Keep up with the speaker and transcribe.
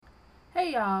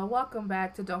Hey y'all, welcome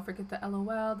back to Don't Forget the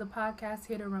LOL, the podcast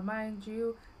here to remind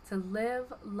you to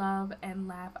live, love, and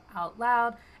laugh out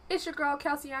loud. It's your girl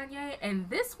Kelsey Anye, and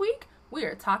this week we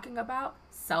are talking about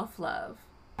self love.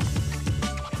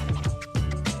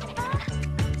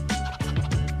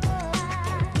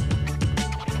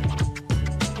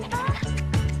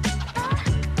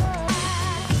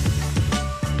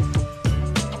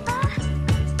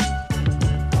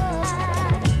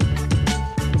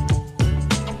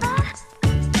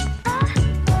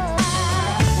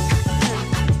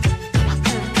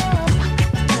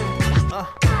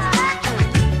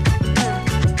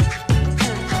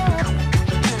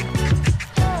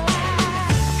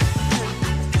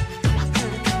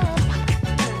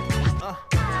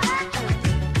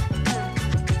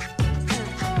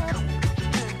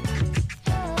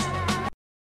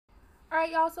 All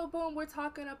right, y'all. So, boom, we're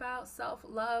talking about self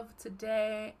love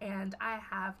today, and I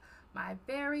have my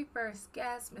very first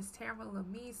guest, Miss Tamara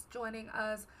Lamise, joining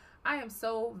us. I am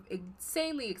so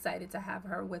insanely excited to have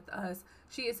her with us.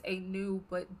 She is a new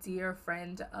but dear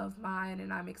friend of mine,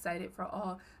 and I'm excited for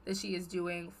all that she is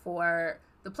doing for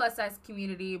the plus size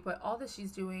community, but all that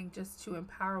she's doing just to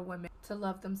empower women to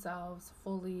love themselves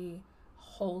fully,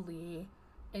 wholly,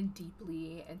 and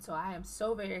deeply. And so I am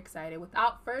so very excited.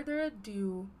 Without further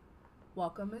ado,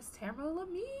 welcome, Miss Tamara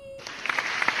Lamise.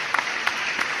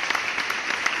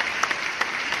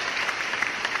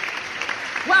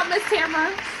 Well, Miss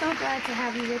Tamara, so glad to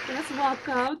have you with us.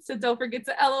 Welcome to Don't Forget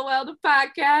to LOL, the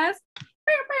podcast.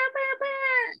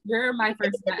 You're my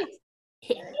first guest.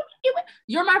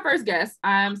 You're my first guest.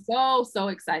 I'm so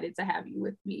excited to have you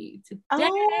with me today.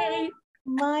 Oh,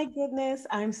 my goodness.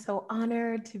 I'm so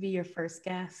honored to be your first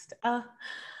guest.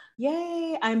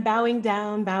 Yay. I'm bowing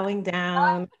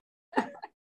down.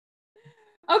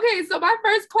 Okay, so my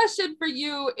first question for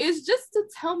you is just to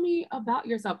tell me about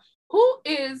yourself. Who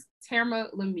is Tamara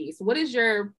Lamise? What is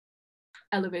your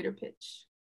elevator pitch?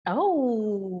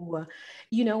 Oh,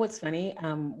 you know what's funny?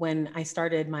 When I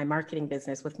started my marketing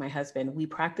business with my husband, we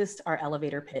practiced our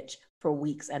elevator pitch for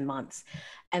weeks and months.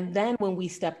 And then when we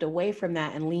stepped away from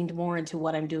that and leaned more into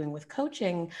what I'm doing with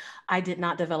coaching, I did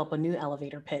not develop a new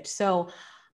elevator pitch. So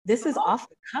this is off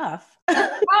the cuff.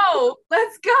 Oh,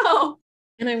 let's go.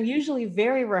 And I'm usually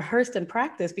very rehearsed and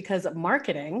practiced because of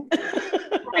marketing.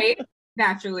 Right?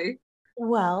 Naturally.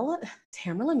 Well,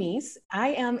 Tamara Lamise, I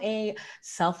am a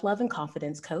self-love and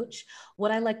confidence coach.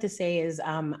 What I like to say is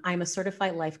I'm a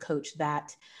certified life coach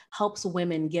that helps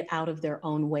women get out of their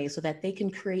own way so that they can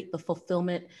create the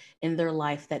fulfillment in their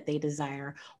life that they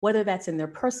desire, whether that's in their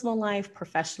personal life,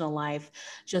 professional life,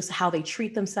 just how they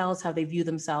treat themselves, how they view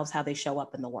themselves, how they show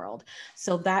up in the world.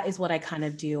 So that is what I kind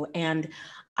of do. And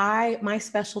my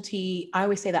specialty, I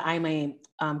always say that I'm a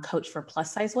coach for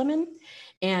plus size women.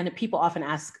 And people often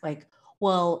ask, like,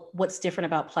 well, what's different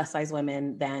about plus size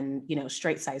women than,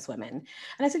 straight size women?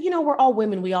 And I said, we're all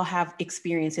women. We all have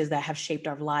experiences that have shaped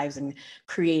our lives and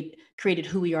created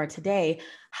who we are today.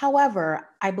 However,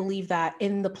 I believe that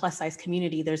in the plus size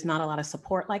community, there's not a lot of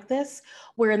support like this,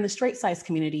 where in the straight size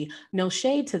community, no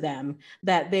shade to them,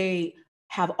 that they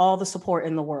have all the support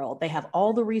in the world. They have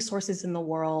all the resources in the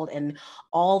world and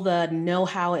all the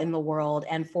know-how in the world.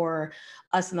 And for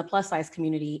us in the plus size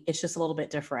community, it's just a little bit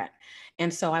different.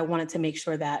 And so I wanted to make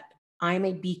sure that I'm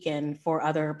a beacon for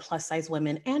other plus size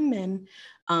women and men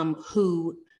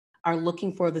who are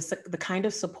looking for the kind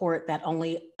of support that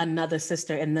only another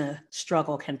sister in the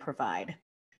struggle can provide.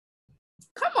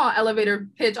 Come on, elevator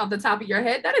pitch off the top of your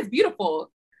head. That is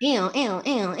beautiful. Ew.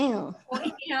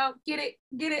 Get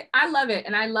it. I love it.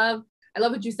 And I love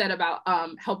what you said about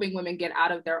helping women get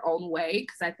out of their own way,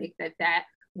 because I think that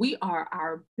we are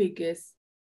our biggest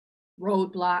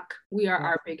roadblock. We are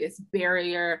our biggest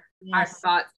barrier. Yes. Our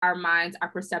thoughts, our minds, our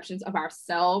perceptions of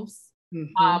ourselves,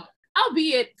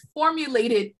 albeit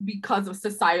formulated because of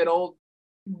societal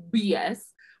BS,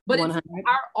 but 100. It's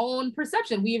our own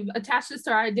perception. We've attached this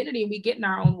to our identity and we get in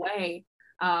our own way.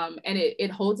 And it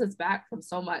holds us back from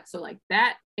so much. So like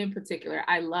that in particular,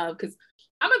 I love, because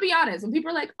I'm gonna be honest, when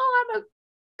people are like, oh, I'm a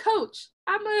coach,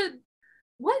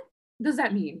 what does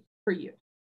that mean for you?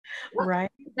 What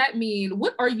does that mean?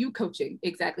 What are you coaching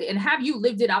exactly? And have you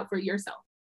lived it out for yourself?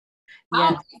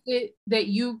 How is it that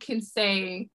you can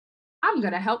say, I'm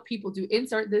gonna help people do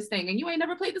insert this thing, and you ain't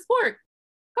never played the sport?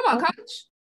 Come on, coach.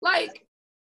 Like,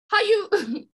 how you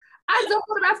I don't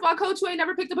know a basketball coach who ain't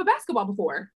never picked up a basketball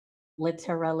before.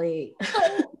 Literally. So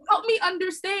help me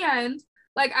understand,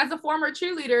 like, as a former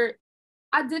cheerleader,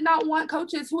 I did not want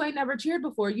coaches who ain't never cheered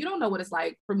before. You don't know what it's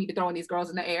like for me to throw these girls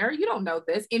in the air. You don't know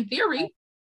this in theory,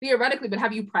 theoretically, but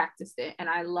have you practiced it? And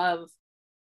I love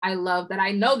that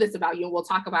I know this about you, and we'll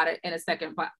talk about it in a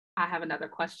second, but I have another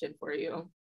question for you.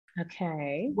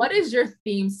 Okay. What is your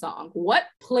theme song? What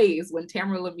plays when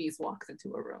Tamara Lamise walks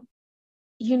into a room?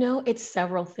 You know, it's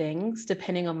several things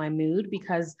depending on my mood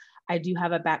because I do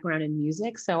have a background in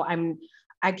music. So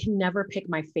I can never pick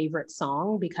my favorite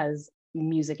song because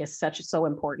music is so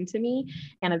important to me.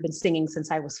 And I've been singing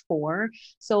since I was 4.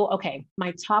 So, okay,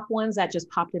 my top ones that just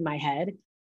popped in my head.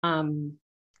 Um,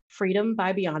 Freedom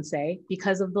by Beyonce,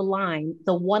 because of the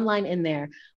one line in there.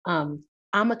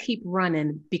 I'ma keep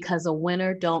running because a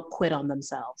winner don't quit on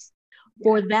themselves.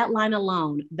 For that line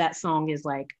alone, that song is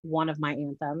like one of my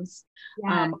anthems.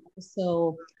 Yeah.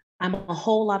 So I'm a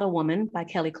whole lot of woman by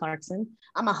Kelly Clarkson.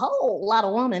 I'm a whole lot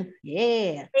of woman.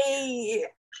 Yeah. Hey.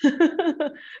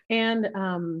 And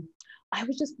I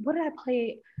was just, what did I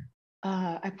play?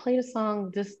 I played a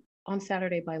song this on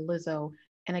Saturday by Lizzo,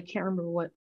 and I can't remember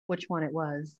which one it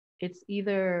was. It's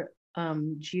either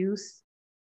Juice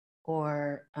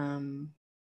or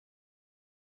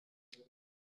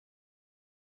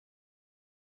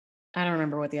I don't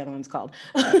remember what the other one's called.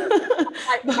 My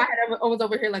head was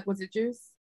over here like, was it Juice?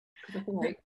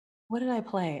 Like, what did I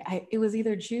play? It was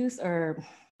either Juice or,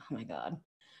 oh my God.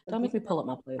 Don't make me pull up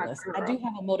my playlist. I do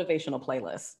have a motivational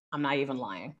playlist. I'm not even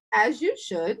lying. As you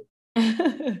should.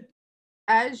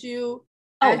 As you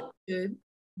should.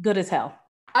 Good as hell.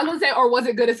 I was gonna say, or was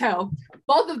it good as hell?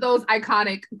 Both of those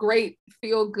iconic, great,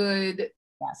 feel good.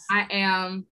 Yes. I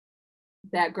am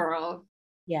that girl.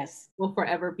 Yes. Will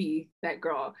forever be that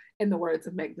girl, in the words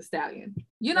of Meg Thee Stallion.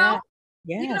 You know?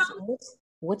 Yes. You know?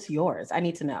 What's yours? I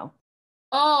need to know.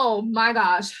 Oh my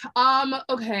gosh.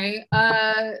 Okay.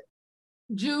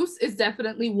 Juice is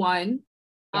definitely one.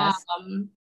 Yes.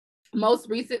 Most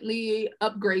recently,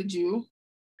 Upgrade You,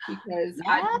 because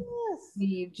I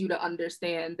need you to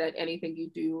understand that anything you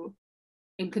do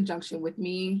in conjunction with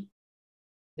me,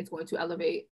 it's going to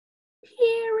elevate.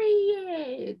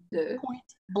 Period. Point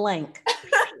blank.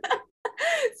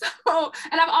 So,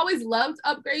 and I've always loved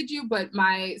Upgrade You, but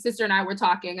my sister and I were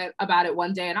talking about it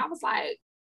one day, and I was like,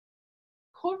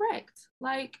 correct.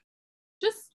 Like,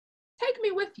 just take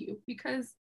me with you,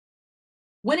 because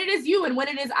when it is you and when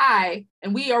it is I,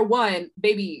 and we are one,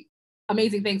 baby,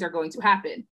 amazing things are going to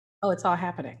happen. Oh, it's all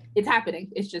happening. It's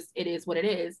happening. It's just, it is what it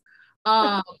is.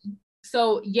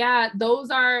 So yeah,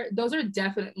 those are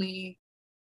definitely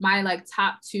my like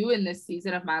top 2 in this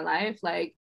season of my life.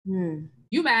 Like,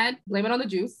 you mad? Blame it on the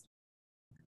juice.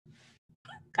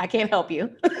 I can't help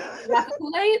you.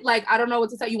 Like, I don't know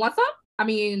what to tell you. Want some? I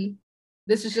mean,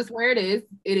 this is just where it is.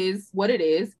 It is what it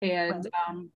is. And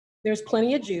there's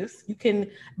plenty of juice. You can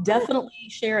definitely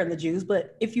share in the juice,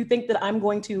 but if you think that I'm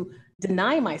going to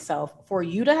deny myself for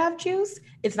you to have juice,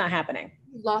 it's not happening.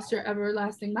 You lost your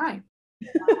everlasting mind.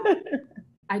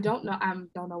 I don't know. I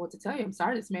don't know what to tell you. I'm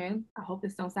sorry, this man. I hope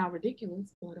this don't sound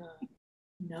ridiculous, but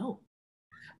no.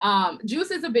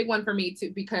 Juice is a big one for me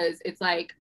too, because it's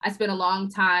like I spent a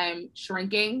long time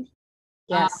shrinking.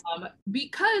 Yes.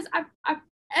 Because I've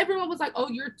everyone was like, oh,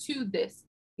 you're too this,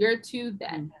 you're too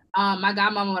that. My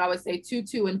godmama would always say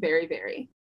too and very, very.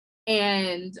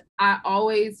 And I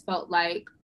always felt like,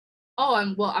 oh,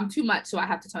 I'm too much, so I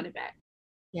have to tone it back.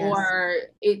 Yes. Or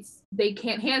they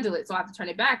can't handle it, so I have to turn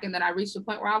it back. And then I reached a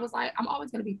point where I was like, I'm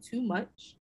always going to be too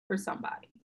much for somebody.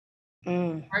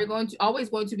 Are you always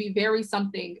going to be very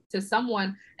something to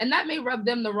someone, and that may rub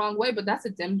them the wrong way, but that's a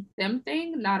them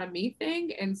thing, not a me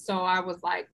thing. And so I was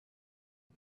like,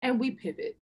 and we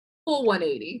pivot full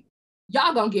 180.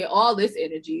 Y'all gonna get all this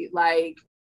energy. Like,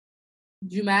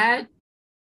 you mad?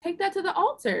 Take that to the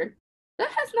altar. That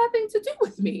has nothing to do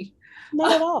with me.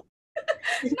 Not at all.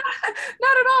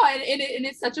 not at all. And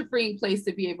it's such a freeing place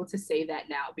to be able to say that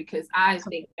now, because I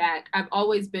think back, I've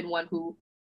always been one who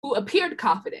appeared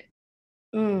confident.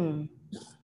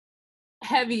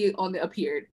 Heavy on the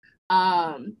appeared.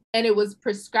 And it was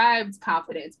prescribed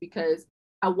confidence, because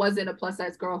I wasn't a plus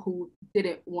size girl who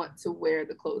didn't want to wear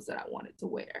the clothes that I wanted to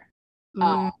wear.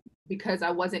 Because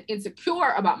I wasn't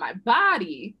insecure about my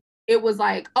body. It was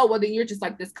like, oh, well, then you're just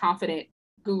like this confident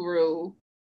guru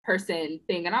person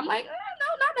thing. And I'm like, no,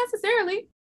 not necessarily.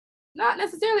 Not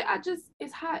necessarily.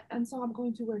 It's hot, and so I'm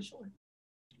going to wear shorts.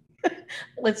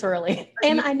 Literally.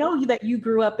 And I know that you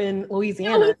grew up in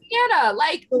Louisiana.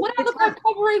 Like, what I look like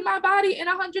covering my body in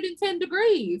 110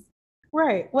 degrees?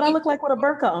 Right. What I look like with a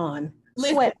burqa on.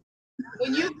 Sweat.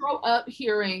 When you grow up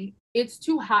hearing it's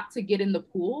too hot to get in the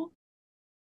pool.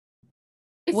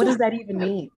 What does that even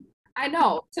mean? I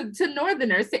know. To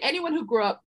Northerners, to anyone who grew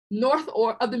up north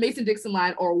or of the Mason-Dixon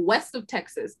line or west of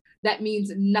Texas, that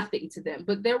means nothing to them.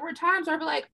 But there were times where I'd be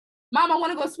like, Mom, I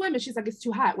want to go swim. And she's like, it's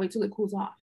too hot. Wait till it cools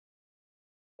off.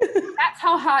 That's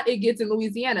how hot it gets in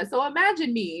Louisiana. So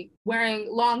imagine me wearing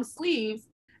long sleeves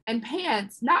and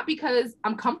pants, not because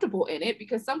I'm comfortable in it,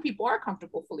 because some people are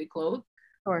comfortable fully clothed,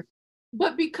 Sure.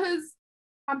 but because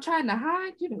I'm trying to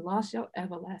hide. You done lost your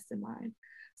everlasting mind.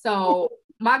 So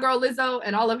my girl Lizzo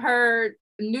and all of her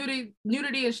nudity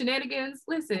and shenanigans,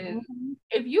 listen,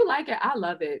 if you like it, I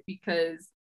love it, because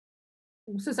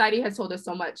society has told us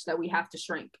so much that we have to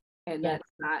shrink, and that's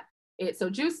not it. So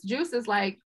juice is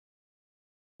like,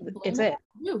 it's it.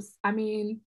 Juice. I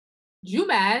mean, you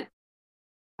mad.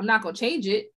 I'm not gonna change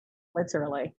it.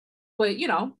 Literally. But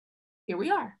here we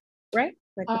are. Right?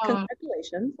 Like,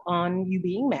 congratulations on you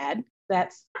being mad.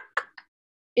 That's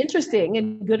interesting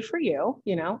and good for you.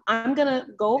 I'm gonna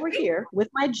go over here with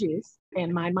my juice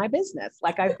and mind my business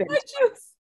like I've been. My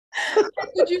juice.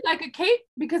 Would you like a cape?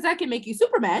 Because I can make you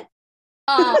Superman.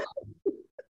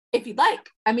 If you'd like.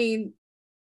 I mean,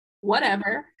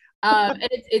 whatever. And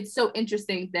it's so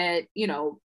interesting that,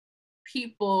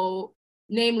 people,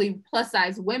 namely plus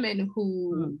size women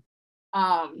who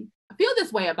feel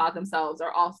this way about themselves,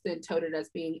 are often touted as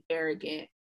being arrogant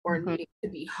or needing to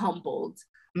be humbled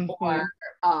or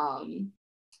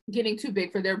getting too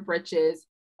big for their britches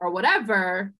or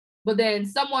whatever. But then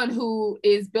someone who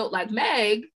is built like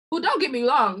Meg, who, don't get me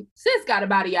wrong, sis got a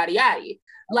body yada yada.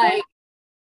 Like,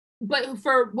 but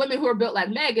for women who are built like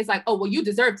Meg, it's like, oh, well, you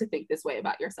deserve to think this way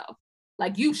about yourself.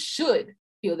 Like, you should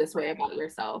feel this way about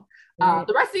yourself.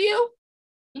 The rest of you,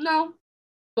 no.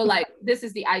 But like, this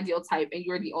is the ideal type, and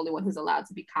you're the only one who's allowed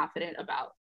to be confident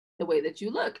about the way that you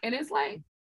look. And it's like,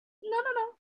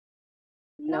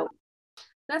 no,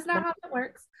 that's not how it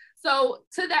works. So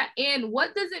to that end,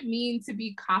 what does it mean to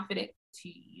be confident to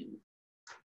you?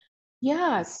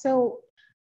 Yeah, so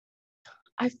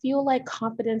I feel like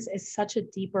confidence is such a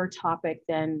deeper topic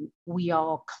than we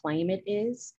all claim it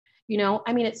is.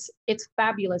 I mean, it's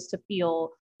fabulous to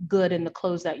feel good in the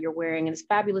clothes that you're wearing, and it's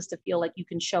fabulous to feel like you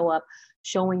can show up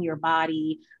showing your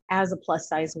body as a plus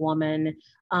size woman,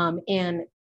 and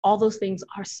all those things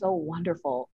are so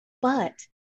wonderful. But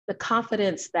the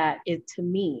confidence that is, to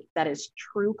me, that is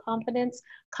true confidence,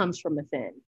 comes from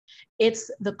within. It's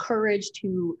the courage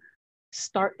to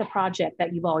start the project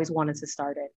that you've always wanted to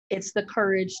start it. It's the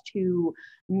courage to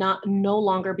no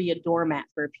longer be a doormat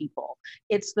for people.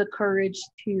 It's the courage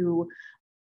to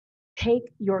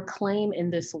take your claim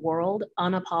in this world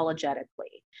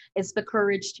unapologetically. It's the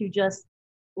courage to just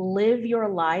live your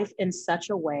life in such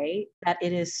a way that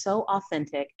it is so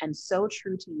authentic and so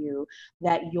true to you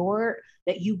that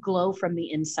you glow from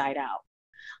the inside out.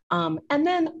 And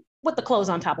then with the clothes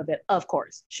on top of it, of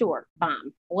course, sure,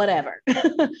 bomb, whatever.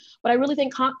 But I really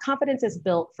think confidence is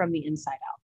built from the inside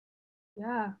out.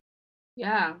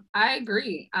 Yeah, I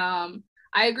agree.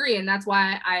 I agree. And that's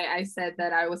why I said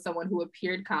that I was someone who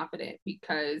appeared confident,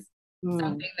 because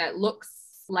something that looks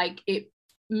like it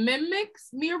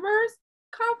mirrors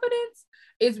confidence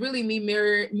is really me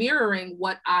mirroring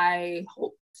what I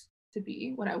hoped to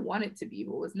be, what I wanted to be,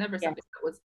 but was never something that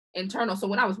was internal. So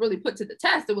when I was really put to the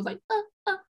test, it was like,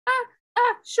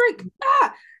 shrink,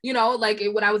 like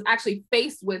when I was actually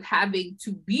faced with having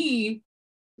to be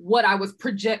what I was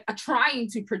trying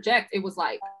to project, it was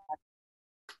like,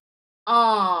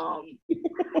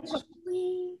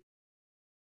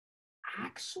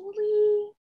 actually,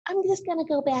 I'm just gonna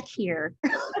go back here.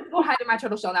 Go hide in my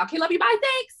turtle shell now. Okay, love you, bye,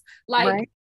 thanks. Like,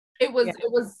 it was,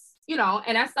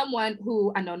 and as someone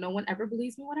who, I know no one ever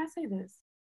believes me when I say this,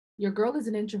 your girl is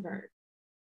an introvert.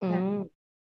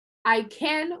 I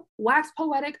can wax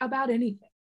poetic about anything.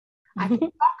 I can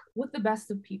talk with the best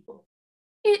of people.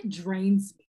 It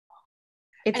drains me.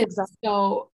 It's exhausting.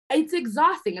 So it's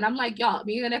exhausting. And I'm like, y'all,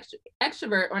 being an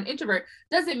extrovert or an introvert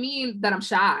doesn't mean that I'm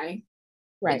shy.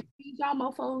 Right. Y'all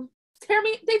mofos they tire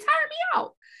me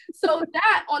out. So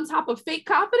that on top of fake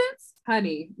confidence,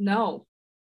 honey, no.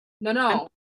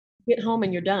 Get home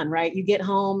and you're done, right? You get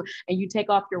home and you take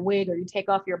off your wig, or you take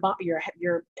off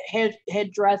your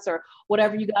head dress or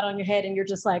whatever you got on your head, and you're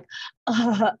just like,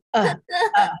 so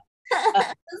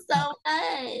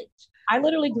much. I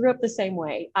literally grew up the same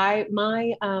way.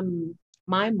 My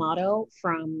motto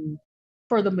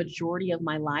for the majority of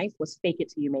my life was fake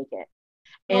it till you make it.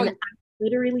 And I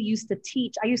literally used to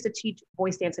teach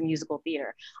voice, dance, and musical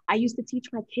theater. I used to teach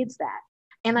my kids that.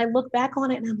 And I look back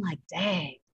on it and I'm like,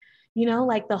 dang,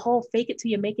 like the whole fake it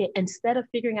till you make it, instead of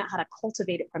figuring out how to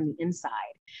cultivate it from the inside,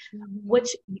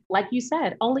 which, like you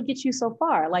said, only gets you so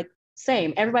far. Like,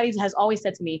 same. Everybody has always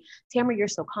said to me, Tamara, you're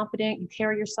so confident. You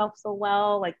carry yourself so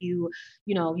well. Like you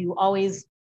always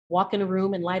walk in a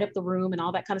room and light up the room and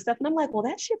all that kind of stuff. And I'm like, well,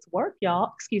 that shit's work,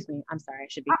 y'all. Excuse me. I'm sorry. I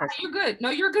should be personal. You're good. No,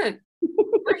 you're good.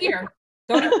 We're here.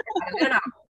 Don't even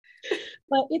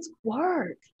But it's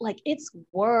work. Like it's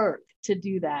work to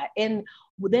do that. And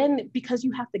then because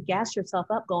you have to gas yourself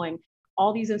up going,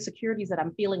 all these insecurities that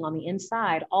I'm feeling on the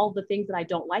inside, all the things that I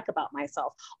don't like about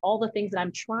myself, all the things that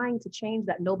I'm trying to change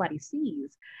that nobody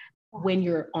sees when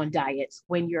you're on diets,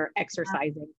 when you're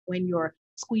exercising, when you're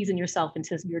squeezing yourself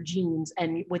into your jeans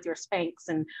and with your Spanx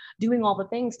and doing all the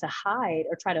things to hide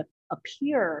or try to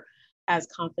appear as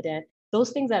confident.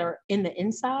 Those things that are in the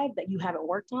inside that you haven't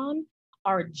worked on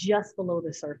are just below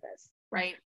the surface.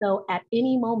 Right. So at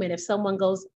any moment, if someone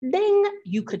goes ding,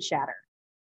 you could shatter.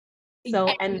 So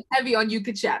and heavy on you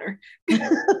could shatter.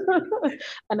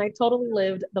 and I totally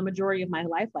lived the majority of my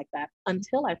life like that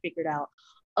until I figured out,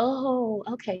 oh,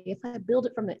 okay, if I build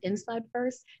it from the inside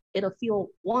first, it'll feel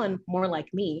one, more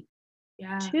like me.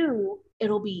 Yeah. Two,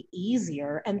 it'll be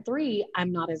easier. And three,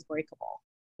 I'm not as breakable.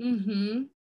 Mm-hmm.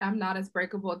 I'm not as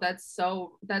breakable. That's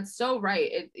so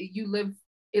right.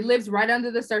 It lives right under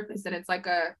the surface, and it's like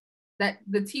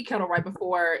the tea kettle right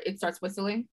before it starts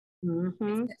whistling.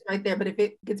 Mm-hmm. It's right there. But if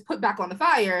it gets put back on the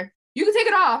fire, you can take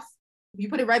it off. If you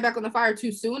put it right back on the fire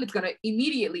too soon, it's gonna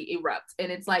immediately erupt.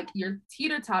 And it's like you're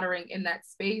teeter-tottering in that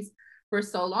space for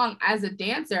so long. As a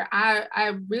dancer,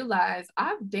 I realize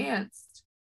I've danced,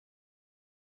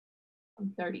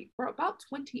 I'm 30, for about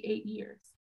 28 years.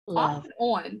 Love. Off and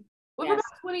on. For Yes.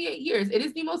 about 28 years. It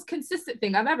is the most consistent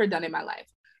thing I've ever done in my life.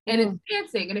 And it's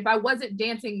dancing. And if I wasn't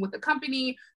dancing with a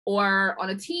company or on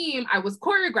a team, I was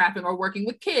choreographing or working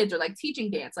with kids or like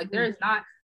teaching dance. Like there is not,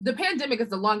 the pandemic is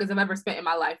the longest I've ever spent in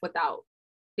my life without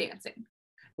dancing.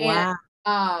 Wow.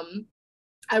 And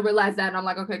I realized that and I'm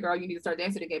like, okay, girl, you need to start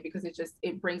dancing again because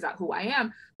it brings out who I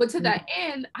am. But to that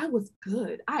end, I was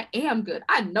good. I am good.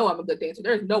 I know I'm a good dancer.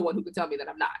 There's no one who can tell me that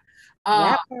I'm not.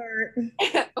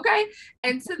 Okay.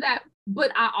 And to that,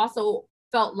 but I also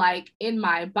felt like in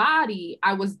my body,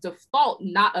 I was default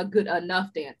not a good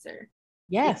enough dancer.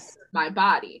 Yes. My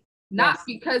body. Not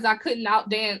because I couldn't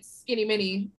outdance Skinny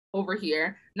Minnie over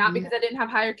here, not because I didn't have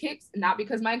higher kicks, not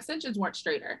because my extensions weren't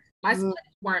straighter, my splits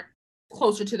weren't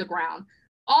closer to the ground.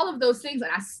 All of those things,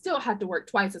 and I still had to work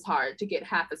twice as hard to get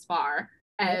half as far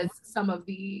as some of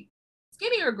the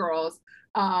skinnier girls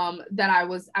that I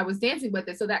was dancing with.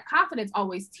 And so that confidence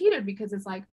always teetered because it's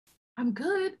like, I'm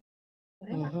good, but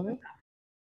am I good enough?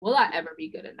 Will I ever be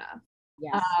good enough?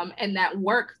 Yes. And that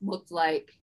work looked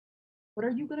like, what are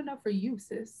you good enough for you,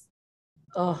 sis?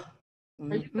 Oh.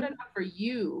 Are you good enough for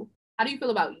you? How do you feel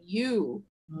about you?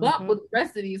 But what the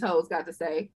rest of these hoes got to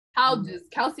say, how does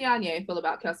Kelsey Anye feel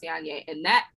about Kelsey Anye? And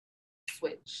that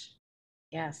switch.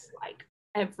 Yes. Like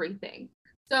everything.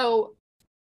 So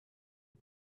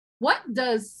what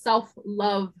does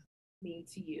self-love mean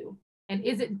to you? And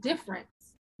is it different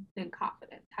than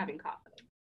confidence, having confidence?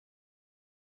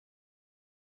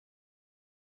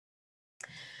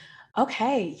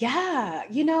 Okay. Yeah.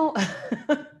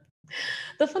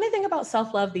 The funny thing about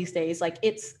self-love these days, like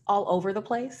it's all over the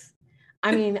place.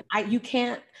 I mean, you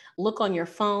can't look on your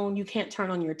phone, you can't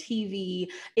turn on your TV.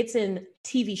 It's in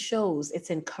TV shows, it's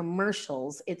in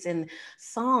commercials, it's in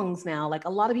songs now. Like a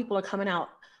lot of people are coming out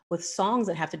with songs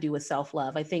that have to do with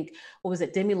self-love. I think, what was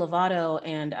it, Demi Lovato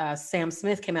and Sam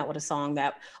Smith came out with a song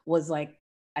that was like,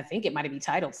 I think it might be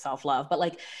titled Self-Love, but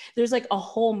like there's like a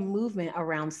whole movement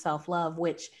around self-love,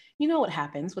 which you know what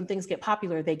happens when things get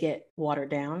popular, they get watered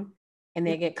down and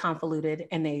they get convoluted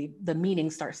and the meaning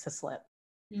starts to slip.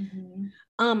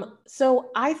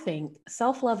 So I think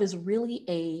self-love is really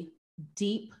a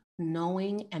deep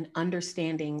knowing and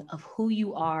understanding of who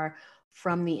you are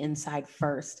from the inside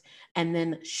first, and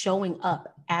then showing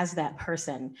up as that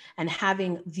person and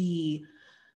having the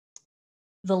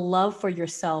love for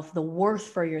yourself, the worth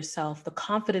for yourself, the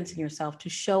confidence in yourself to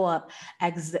show up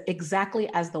exactly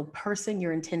as the person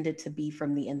you're intended to be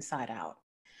from the inside out.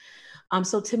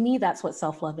 So to me, that's what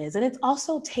self-love is. And it's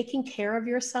also taking care of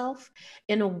yourself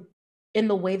in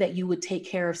the way that you would take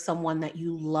care of someone that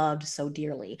you loved so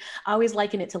dearly. I always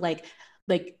liken it to like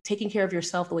taking care of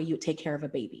yourself the way you would take care of a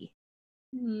baby,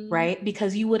 right?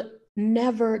 Because you would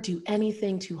never do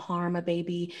anything to harm a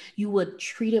baby. You would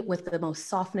treat it with the most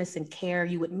softness and care.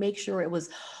 You would make sure it was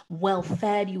well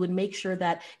fed. You would make sure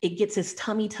that it gets its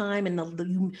tummy time, and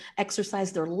you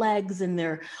exercise their legs and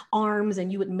their arms,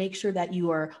 and you would make sure that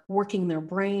you are working their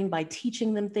brain by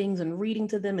teaching them things and reading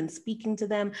to them and speaking to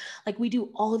them. Like we do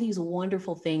all these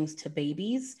wonderful things to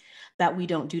babies that we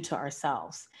don't do to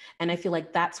ourselves. And I feel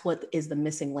like that's what is the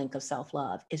missing link of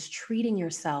self-love, is treating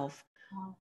yourself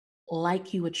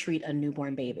like you would treat a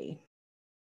newborn baby.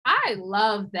 I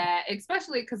love that,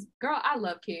 especially because, girl, I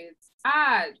love kids.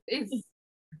 It's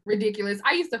ridiculous.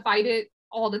 I used to fight it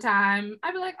all the time.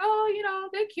 I'd be like, oh,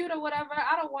 they're cute or whatever.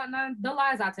 I don't want none. The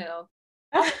lies I tell.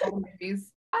 I love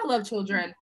babies. I love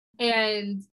children.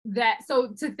 And that,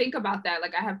 so to think about that,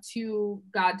 like I have two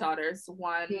goddaughters.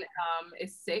 One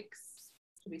is 6,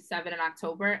 she'll be 7 in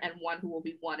October, and one who will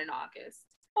be 1 in August.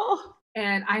 Oh.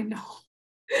 And I know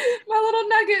my little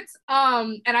nuggets.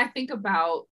 And I think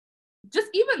about just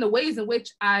even the ways in which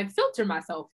I filter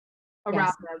myself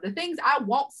around them, the things I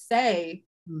won't say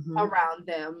around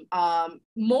them,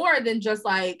 more than just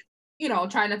like, you know,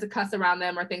 trying not to cuss around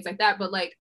them or things like that. But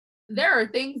like, there are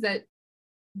things that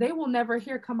they will never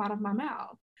hear come out of my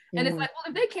mouth. And it's like, well,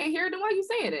 if they can't hear it, then why are you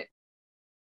saying it?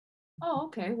 Oh,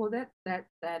 okay. Well, that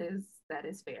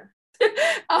is fair.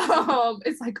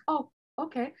 It's like, oh,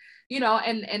 okay. You know,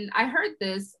 and I heard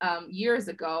this years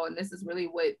ago, and this is really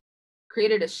what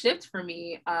created a shift for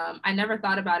me. I never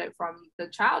thought about it from the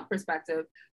child perspective,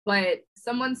 but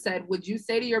someone said, would you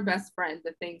say to your best friend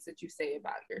the things that you say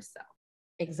about yourself?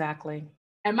 Exactly.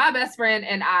 And my best friend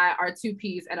and I are 2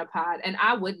 peas in a pod, and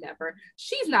I would never.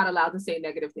 She's not allowed to say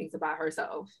negative things about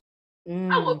herself.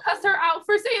 I will cuss her out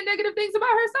for saying negative things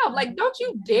about herself. Like, don't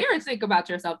you dare think about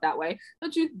yourself that way.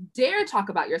 Don't you dare talk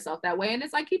about yourself that way. And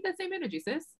it's like, keep that same energy,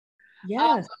 sis.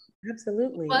 Yes,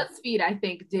 absolutely. BuzzFeed, I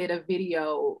think, did a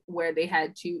video where they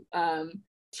had a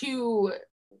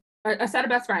set of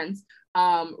best friends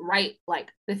write like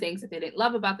the things that they didn't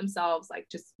love about themselves, like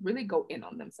just really go in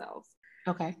on themselves.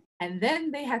 Okay. And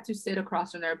then they had to sit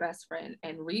across from their best friend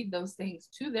and read those things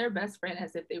to their best friend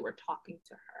as if they were talking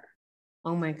to her.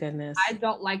 Oh my goodness. I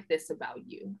don't like this about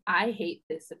you. I hate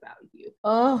this about you.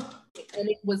 Oh. And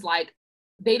it was like,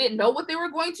 they didn't know what they were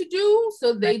going to do,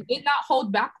 so they did not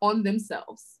hold back on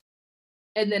themselves.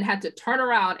 And then had to turn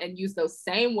around and use those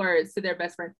same words to their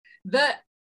best friend.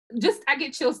 I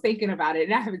get chills thinking about it,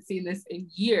 and I haven't seen this in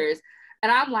years.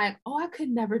 And I'm like, oh, I could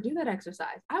never do that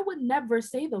exercise. I would never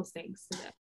say those things to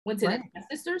them. Went to that to my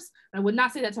sisters, and I would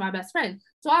not say that to my best friend.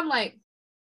 So I'm like,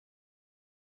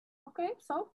 okay,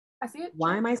 so I see it.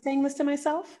 Why am I saying this to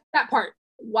myself? That part.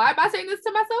 Why am I saying this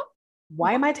to myself?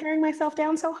 Why am I tearing myself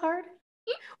down so hard?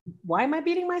 Why am I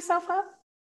beating myself up?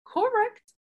 Correct.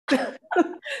 So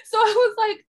I was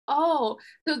like, oh,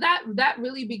 so that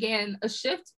really began a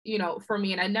shift, you know, for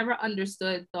me. And I never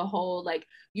understood the whole, like,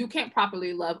 you can't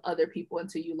properly love other people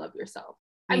until you love yourself.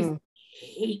 I used to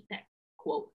hate that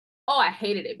quote. Oh, I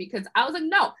hated it because I was like,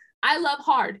 no, I love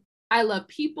hard. I love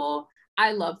people.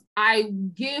 I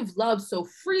give love so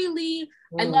freely.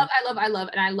 I love,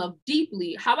 and I love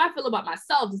deeply. How I feel about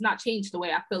myself does not change the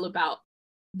way I feel about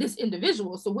this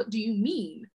individual. So what do you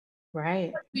mean?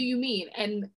 Right. What do you mean?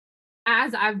 And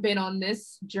as I've been on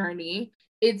this journey,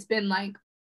 it's been like,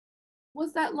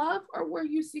 was that love or were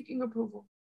you seeking approval?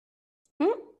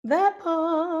 That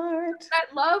part.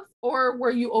 That love or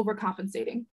were you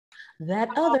overcompensating? That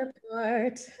other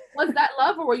part. Was that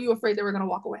love or were you afraid they were going to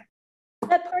walk away?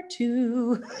 That part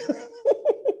too.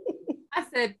 I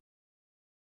said,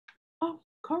 oh,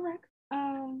 correct.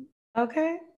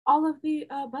 Okay. All of the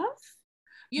above,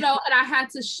 you know, and I had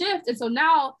to shift. And so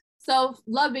now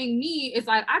self-loving me is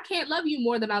like, I can't love you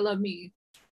more than I love me.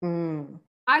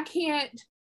 I can't.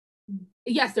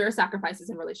 Yes, there are sacrifices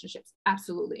in relationships.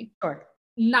 Absolutely. Sure.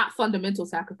 Not fundamental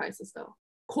sacrifices though.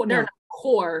 They're not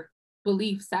core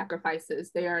belief sacrifices.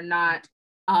 They are not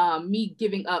me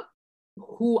giving up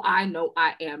who I know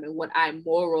I am and what I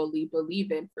morally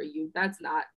believe in for you. That's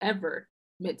not ever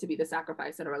meant to be the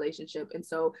sacrifice in a relationship. And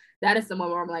so that is the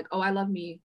moment where I'm like, oh, I love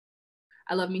me.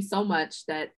 I love me so much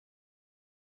that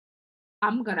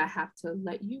I'm gonna have to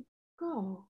let you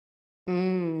go.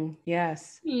 Yes.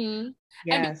 Yes. And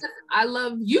Yes. because I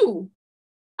love you,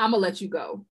 I'm gonna let you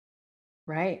go.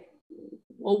 Right.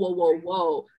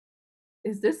 Whoa.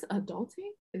 Is this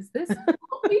adulting? Is this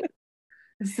growing?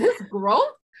 Is this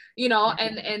growth? You know,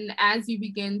 and as you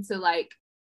begin to like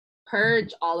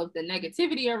purge all of the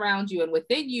negativity around you and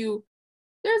within you,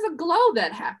 there's a glow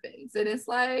that happens. And it's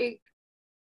like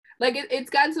it's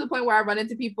gotten to the point where I run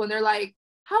into people and they're like,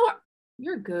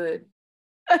 you're good.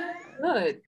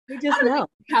 Good. You just know.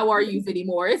 How are you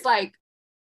anymore? It's like,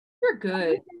 you're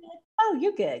good. Oh,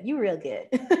 you're good. You're real good.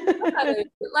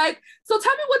 Like, so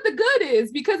tell me what the good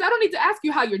is, because I don't need to ask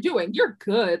you how you're doing. You're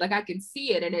good. Like, I can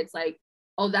see it. And it's like,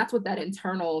 oh, that's what that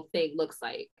internal thing looks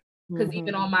like. Because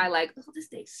even on my like, oh, this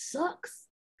day sucks.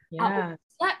 Yeah.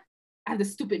 I have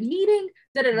this stupid meeting,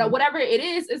 whatever it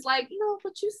is, it's like, no,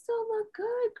 but you still look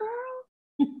good,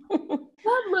 girl.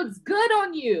 Love looks good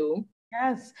on you.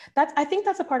 Yes. I think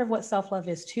that's a part of what self-love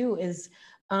is too, is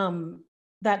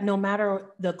that no matter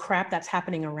the crap that's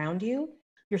happening around you,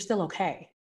 you're still okay.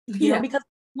 You know, because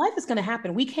life is going to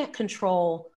happen. We can't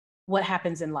control what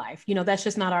happens in life. You know,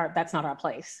 that's not our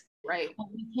place. Right. What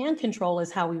we can control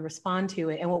is how we respond to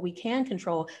it. And what we can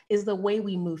control is the way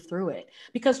we move through it.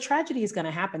 Because tragedy is going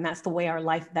to happen. That's the way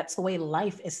that's the way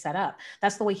life is set up.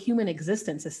 That's the way human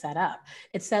existence is set up.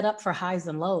 It's set up for highs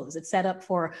and lows. It's set up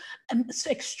for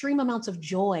extreme amounts of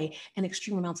joy and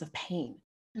extreme amounts of pain,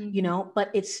 you know, but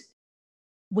it's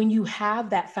when you have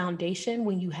that foundation,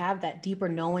 when you have that deeper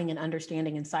knowing and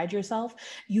understanding inside yourself,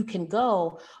 you can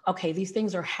go, okay, these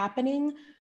things are happening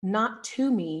not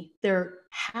to me, they're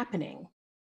happening.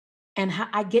 And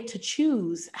I get to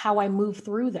choose how I move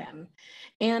through them.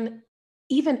 And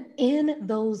even in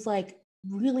those like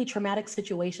really traumatic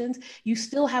situations, you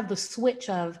still have the switch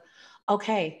of,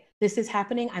 okay, this is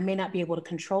happening. I may not be able to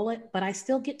control it, but I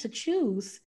still get to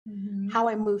choose how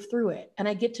I move through it. And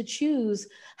I get to choose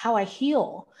how I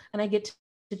heal. And I get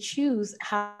to choose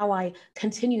how I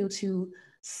continue to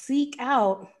seek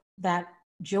out that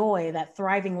joy, that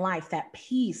thriving life, that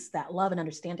peace, that love and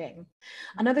understanding.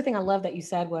 Another thing I love that you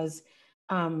said was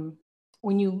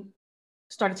when you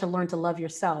started to learn to love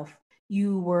yourself,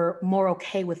 you were more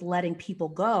okay with letting people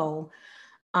go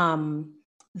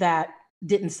that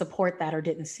didn't support that or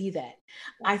didn't see that.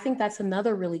 I think that's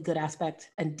another really good aspect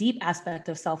and deep aspect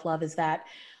of self-love is that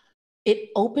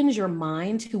it opens your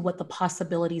mind to what the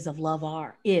possibilities of love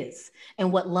is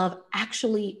and what love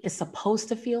actually is supposed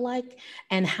to feel like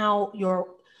and how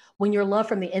when your love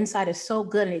from the inside is so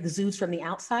good and exudes from the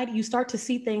outside, you start to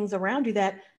see things around you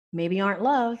that maybe aren't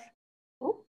love.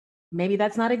 Maybe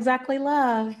that's not exactly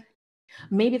love.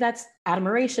 Maybe that's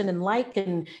admiration and like,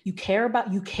 and you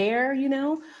care, you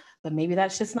know, but maybe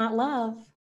that's just not love.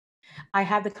 I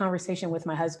had the conversation with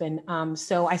my husband.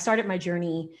 So I started my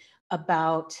journey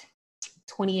about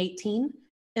 2018,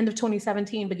 end of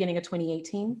 2017, beginning of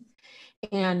 2018.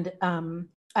 And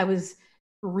I was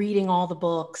reading all the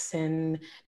books and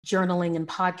journaling and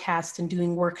podcasts and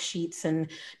doing worksheets and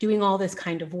doing all this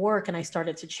kind of work. And I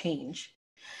started to change.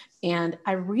 And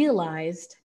I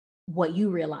realized what you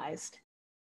realized.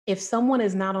 If someone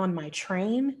is not on my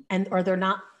train or they're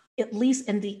not at least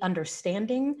in the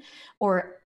understanding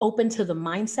or open to the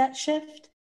mindset shift,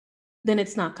 then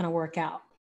it's not going to work out.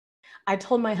 I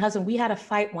told my husband, we had a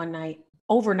fight one night,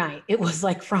 overnight. It was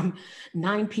like from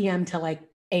 9 p.m. to like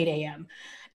 8 a.m.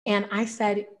 And I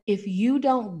said, if you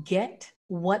don't get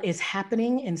what is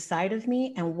happening inside of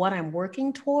me and what I'm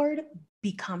working toward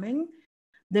becoming,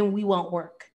 then we won't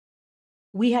work.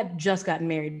 We had just gotten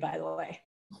married, by the way.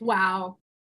 Wow.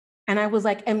 And I was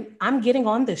like, and I'm getting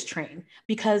on this train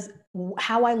because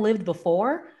how I lived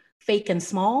before, fake and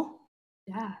small,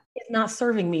 is not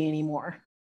serving me anymore.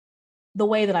 The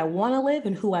way that I want to live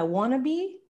and who I want to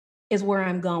be is where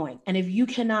I'm going. And if you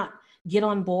cannot get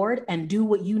on board and do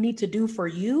what you need to do for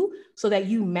you so that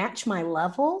you match my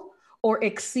level or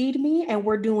exceed me, and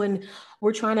we're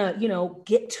trying to, you know,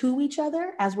 get to each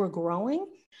other as we're growing,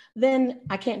 then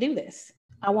I can't do this.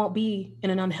 I won't be in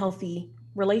an unhealthy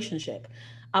relationship.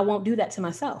 I won't do that to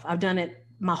myself. I've done it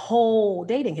my whole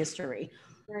dating history.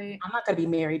 Right. I'm not going to be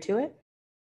married to it.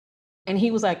 And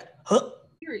he was like, huh?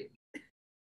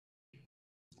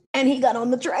 And he got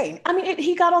on the train. I mean,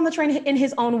 he got on the train in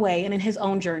his own way and in his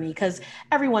own journey, because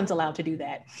everyone's allowed to do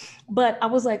that. But I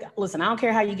was like, listen, I don't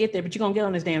care how you get there, but you're going to get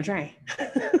on this damn train. Okay,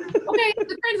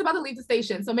 the train is about to leave the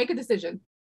station, so make a decision.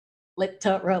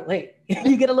 Literally.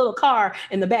 You get a little car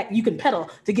in the back, you can pedal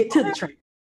to get to the train.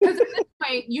 Because at this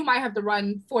point, you might have to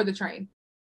run for the train.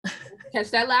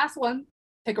 Catch that last one,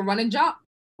 take a run and jump,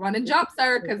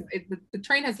 sir, because the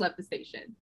train has left the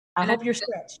station. I hope you're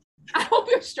stretched. I hope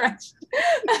you're stretched. And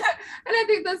I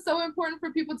think that's so important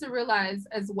for people to realize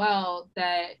as well,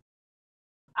 that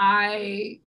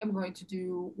I am going to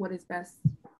do what is best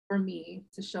for me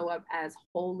to show up as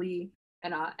wholly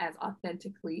and as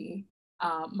authentically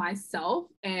myself.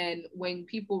 And when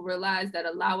people realize that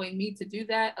allowing me to do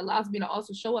that allows me to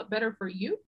also show up better for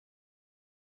you,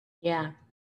 yeah,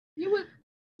 you would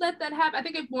let that happen. I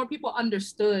think if more people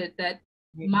understood that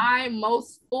my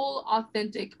most full,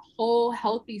 authentic, whole,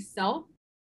 healthy self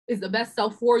is the best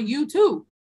self for you too.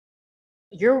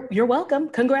 You're welcome.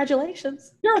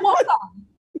 Congratulations. You're welcome.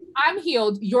 I'm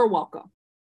healed. You're welcome.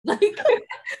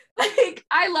 Like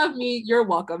I love me. You're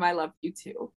welcome. I love you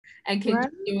too. And can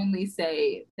genuinely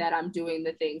say that I'm doing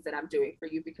the things that I'm doing for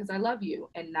you because I love you,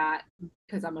 and not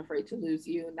because I'm afraid to lose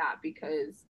you, not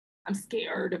because I'm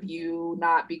scared of you,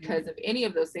 not because of any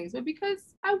of those things, but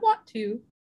because I want to.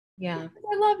 Yeah. Because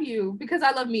I love you, because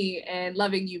I love me, and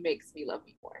loving you makes me love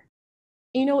you more.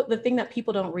 You know, the thing that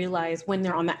people don't realize when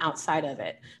they're on the outside of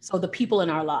it, so the people in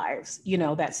our lives, you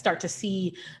know, that start to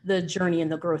see the journey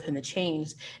and the growth and the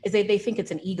change, is they think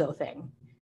it's an ego thing.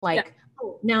 Like,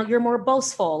 oh, now you're more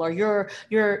boastful, or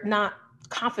you're not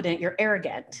confident, you're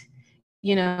arrogant.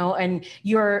 you know, and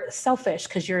you're selfish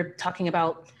because you're talking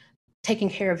about taking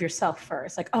care of yourself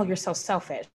first. Like, oh, you're so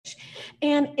selfish.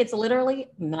 And it's literally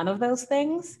none of those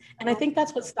things. And I think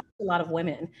that's what stops a lot of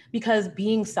women, because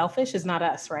being selfish is not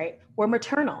us, right? We're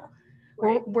maternal.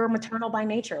 Right. We're maternal by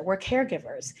nature. We're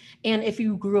caregivers. And if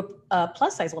you grew up a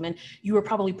plus size woman, you were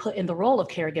probably put in the role of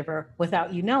caregiver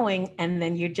without you knowing. And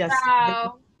then you're just.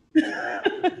 Wow.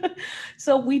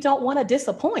 So we don't want to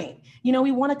disappoint. You know,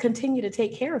 we want to continue to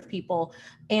take care of people,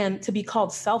 and to be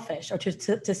called selfish, or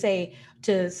to say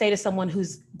to someone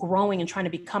who's growing and trying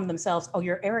to become themselves, oh,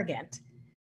 you're arrogant,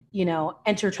 you know,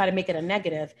 and to try to make it a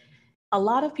negative. A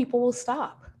lot of people will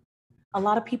stop. A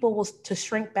lot of people will to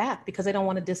shrink back because they don't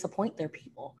want to disappoint their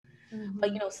people. Mm-hmm.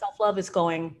 But, you know, self-love is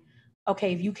going,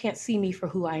 okay, if you can't see me for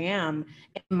who I am,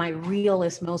 in my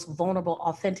realest, most vulnerable,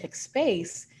 authentic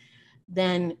space,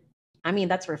 then, I mean,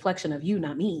 that's a reflection of you,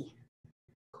 not me.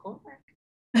 Correct.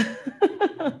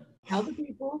 Tell the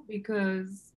people,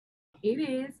 because it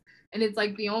is. And it's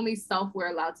like the only self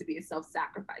we're allowed to be is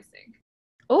self-sacrificing.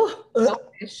 Oh,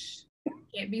 selfish.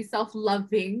 Can't be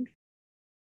self-loving.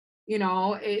 You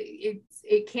know,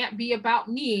 it can't be about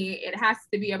me. It has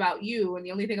to be about you. And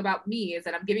the only thing about me is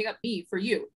that I'm giving up me for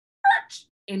you.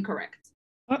 Incorrect.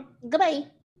 Goodbye.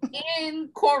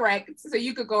 Incorrect. So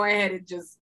you could go ahead and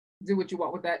just do what you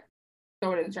want with that.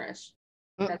 Throw it in the trash.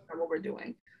 That's not what we're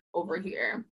doing over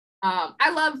here. I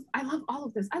love all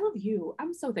of this. I love you.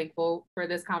 I'm so thankful for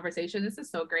this conversation. This is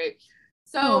so great.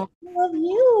 So I love you.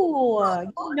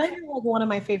 You know, you're like one of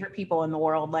my favorite people in the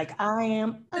world. Like, I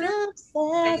am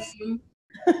obsessed.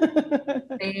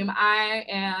 Same. I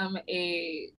am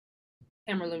a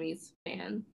Tamara Lumis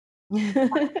fan.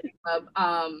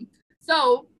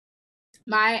 So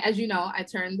as you know, I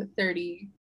turned 30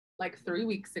 like 3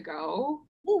 weeks ago.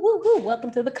 Woo, woo, woo. Welcome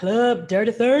to the club,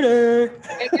 Dirty 30.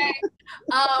 Okay.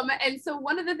 And so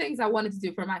one of the things I wanted to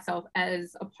do for myself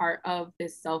as a part of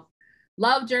this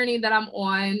self-love journey that I'm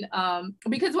on,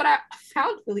 because what I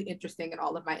found really interesting in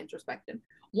all of my introspection,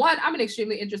 one, I'm an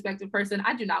extremely introspective person.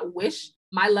 I do not wish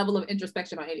my level of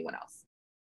introspection on anyone else.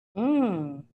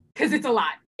 Because it's a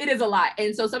lot. It is a lot.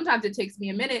 And so sometimes it takes me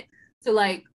a minute to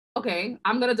like, okay,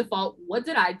 I'm going to default. What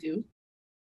did I do?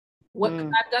 What could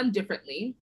I have done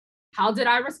differently? How did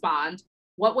I respond?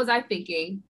 What was I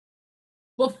thinking?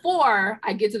 Before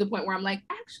I get to the point where I'm like,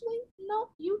 actually, no,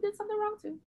 you did something wrong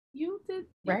too. You did.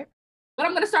 Right. But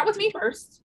I'm going to start with me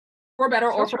first, for better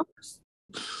or for worse.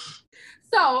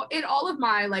 So in all of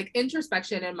my like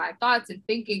introspection and my thoughts and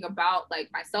thinking about like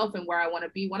myself and where I want to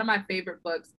be, one of my favorite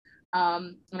books,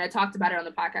 and I talked about it on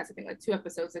the podcast, I think like 2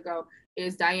 episodes ago,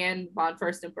 is Diane von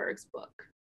Furstenberg's book.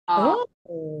 And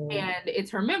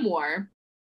it's her memoir.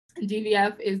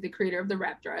 DVF is the creator of the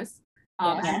wrap dress,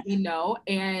 as we know.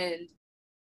 And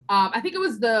I think it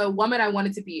was The Woman I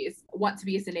Want to Be is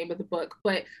the name of the book.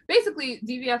 But basically,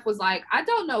 DVF was like, I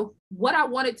don't know what I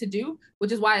wanted to do,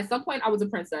 which is why at some point I was a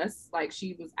princess. Like,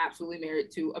 she was absolutely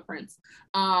married to a prince.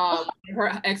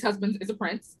 Her ex-husband is a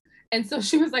prince. And so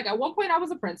she was like, at one point I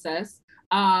was a princess.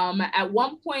 At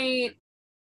one point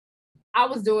I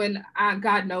was doing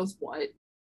God knows what.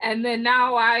 And then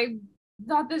now I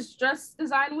thought this dress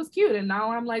design was cute. And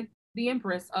now I'm like the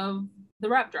empress of the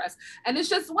wrap dress. And it's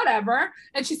just whatever.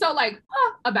 And she's so like,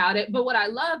 about it. But what I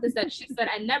love is that she said,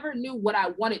 I never knew what I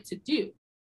wanted to do.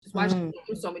 Which is why she went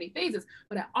through so many phases.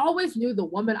 But I always knew the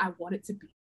woman I wanted to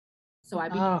be. So I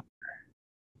became her.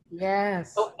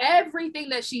 Yes. So everything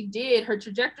that she did, her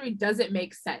trajectory doesn't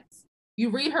make sense. You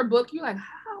read her book, you're like,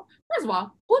 how? First of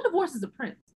all, who divorces a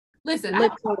prince? Listen, I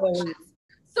have questions.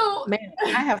 So man, I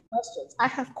have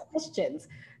questions.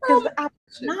 Because I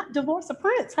did not divorce a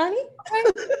prince, honey. Okay.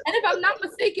 And if I'm not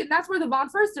mistaken, that's where the von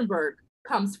Furstenberg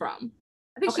comes from.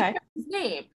 I think she kept his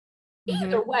name.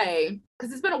 Either way,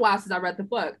 because it's been a while since I read the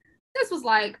book, this was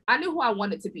like, I knew who I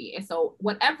wanted to be. And so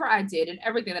whatever I did and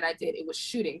everything that I did, it was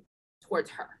shooting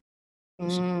towards her.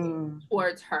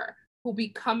 Towards her, who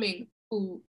becoming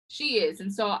who she is.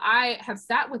 And so I have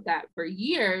sat with that for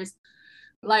years.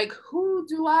 Like, who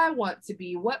do I want to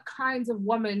be? What kinds of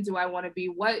woman do I want to be?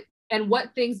 What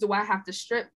things do I have to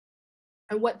strip?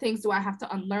 And what things do I have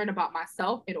to unlearn about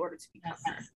myself in order to become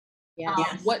her?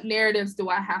 What narratives do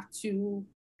I have to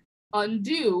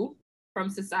undo from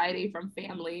society, from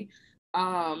family,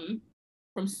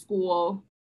 from school,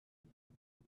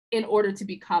 in order to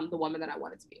become the woman that I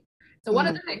wanted to be? So one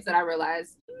of the things that I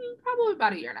realized probably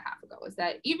about 1.5 years ago is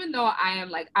that even though I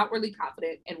am like outwardly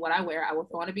confident in what I wear, I will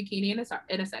throw on a bikini in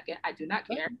a second. I do not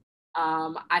care.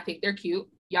 I think they're cute.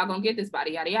 Y'all gonna get this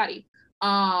body, yada yada.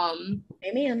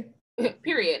 Amen.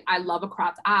 Period. I love a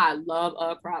crop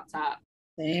top.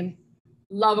 Same.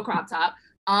 Love a crop top.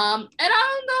 And I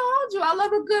don't know, hold you, I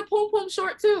love a good poom poom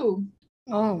short too.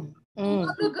 Oh, Love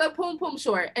a good poom poom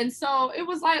short. And so it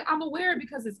was like, I'm aware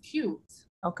because it's cute.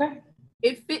 okay.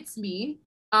 It fits me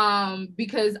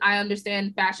because I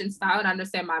understand fashion style and I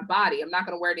understand my body. I'm not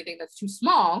going to wear anything that's too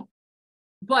small,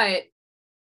 but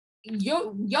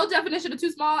your definition of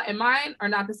too small and mine are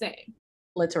not the same.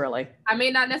 Literally. I'm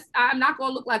not going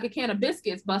to look like a can of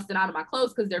biscuits busting out of my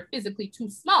clothes because they're physically too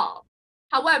small.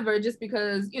 However, just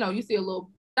because, you know, you see a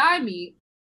little thigh meat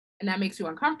and that makes you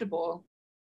uncomfortable,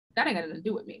 that ain't got nothing to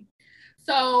do with me.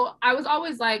 So I was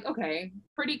always like, okay,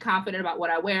 pretty confident about what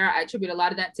I wear. I attribute a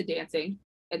lot of that to dancing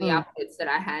and the outfits that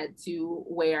I had to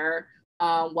wear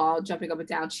while jumping up and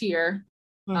down cheer.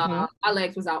 My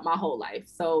legs was out my whole life,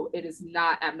 so it is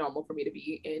not abnormal for me to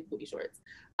be in booty shorts.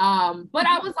 But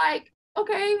I was like,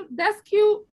 okay, that's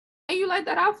cute, and you like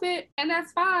that outfit, and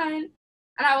that's fine.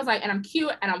 And I was like, and I'm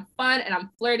cute, and I'm fun, and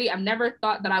I'm flirty. I've never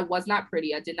thought that I was not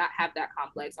pretty. I did not have that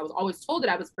complex. I was always told that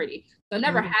I was pretty, so I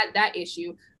never had that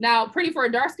issue. Now, pretty for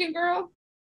a dark-skinned girl,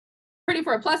 pretty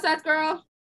for a plus-size girl,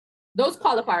 those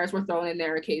qualifiers were thrown in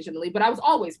there occasionally, but I was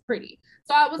always pretty.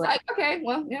 So I was like, okay,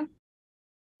 well, yeah,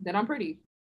 then I'm pretty.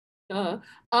 But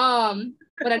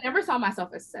I never saw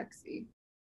myself as sexy.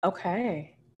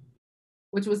 Okay.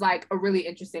 Which was like a really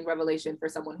interesting revelation for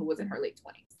someone who was in her late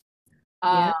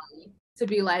 20s. To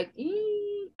be like,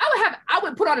 I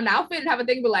would put on an outfit and have a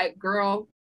thing be like, girl,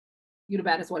 you the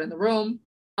baddest one in the room.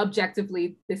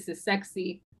 Objectively, this is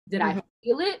sexy. Did I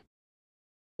feel it?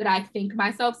 Did I think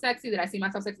myself sexy? Did I see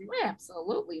myself sexy?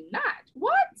 Absolutely not.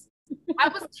 What? I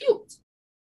was cute.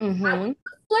 I was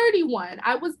the flirty one.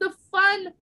 I was the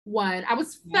fun one. I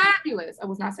was fabulous. I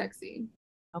was not sexy.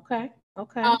 Okay.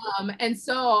 And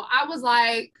so I was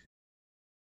like,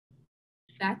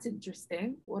 that's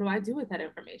interesting. What do I do with that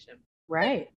information?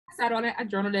 Right. I sat on it, I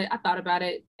journaled it, I thought about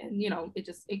it, and you know,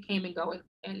 it came and go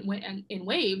and went in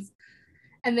waves.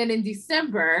 And then in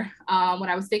December, when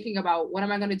I was thinking about what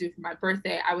am I going to do for my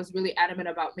birthday, I was really adamant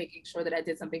about making sure that I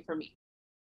did something for me.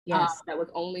 Yes. That was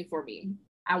only for me.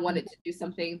 I wanted to do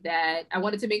something that I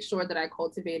wanted to make sure that I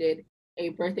cultivated a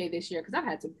birthday this year because I've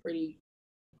had some pretty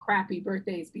crappy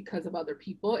birthdays because of other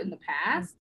people in the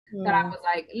past that I was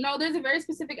like, no, there's a very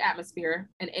specific atmosphere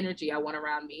and energy I want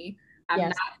around me. I'm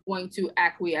not going to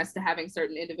acquiesce to having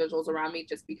certain individuals around me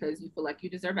just because you feel like you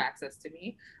deserve access to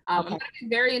me. I'm going to be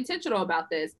very intentional about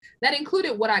this. That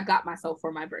included what I got myself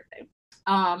for my birthday.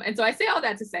 And so I say all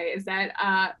that to say is that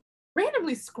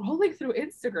randomly scrolling through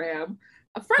Instagram,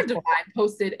 a friend of mine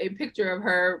posted a picture of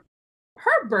her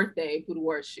birthday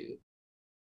boudoir shoot.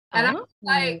 And I was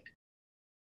like,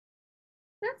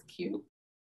 that's cute.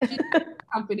 She's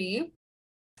company.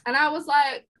 And I was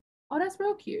like, oh, that's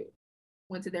real cute.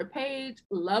 Went to their page,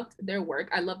 loved their work.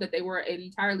 I love that they were an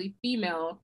entirely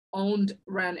female owned,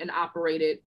 run, and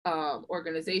operated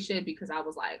organization because I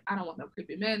was like, I don't want no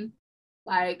creepy men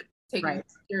like taking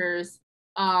pictures.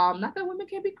 Not that women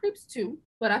can't be creeps too,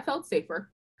 but I felt safer.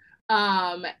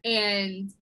 And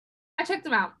I checked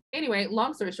them out. Anyway,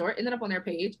 long story short, ended up on their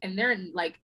page and their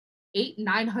like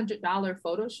 $800-900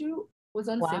 photo shoot was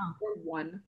on sale for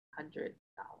 $100.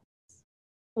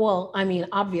 Well, I mean,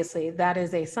 obviously, that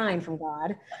is a sign from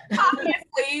God.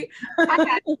 Obviously, I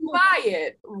had to buy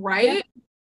it, right? Yeah.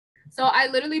 So I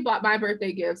literally bought my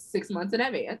birthday gifts 6 months in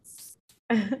advance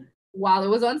while it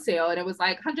was on sale. And it was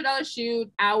like $100 shoot,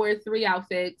 hour, 3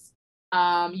 outfits.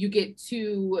 You get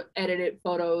 2 edited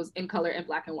photos in color and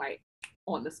black and white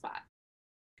on the spot.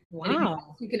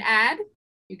 Wow. You can add,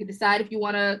 you can decide if you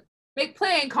want to make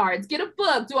playing cards, get a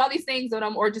book, do all these things on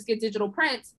them, or just get digital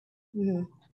prints.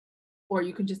 Or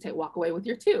you can just walk away with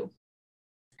your 2.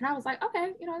 And I was like,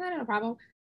 okay, you know, that ain't a problem.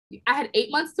 I had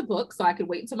 8 months to book, so I could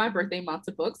wait until my birthday month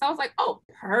to book. So I was like, oh,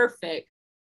 perfect.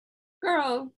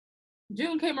 Girl,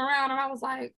 June came around and I was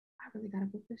like, I really gotta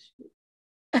book this shit.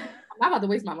 I'm not about to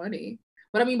waste my money.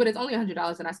 But it's only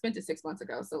 $100 and I spent it 6 months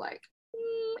ago. So like,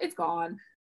 it's gone.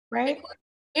 Right.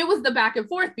 It was the back and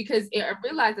forth because I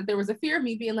realized that there was a fear of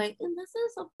me being like,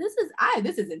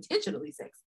 this is intentionally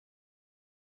sexy.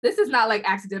 This is not like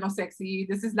accidental sexy.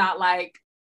 This is not like,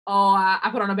 oh, I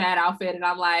put on a bad outfit and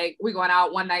I'm like, we're going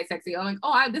out one night sexy. I'm like,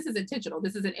 oh, this is intentional.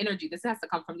 This is an energy. This has to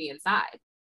come from the inside.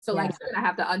 So like, you're gonna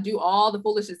have to undo all the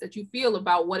foolishness that you feel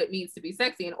about what it means to be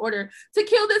sexy in order to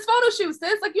kill this photo shoot,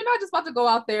 sis. Like, you're not just about to go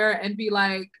out there and be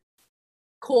like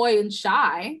coy and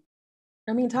shy.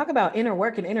 I mean, talk about inner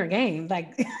work and inner game.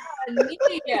 Like,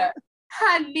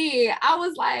 honey, I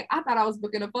was like, I thought I was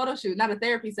booking a photo shoot, not a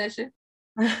therapy session.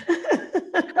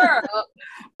 Girl.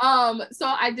 So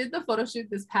I did the photo shoot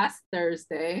this past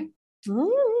Thursday.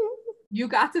 You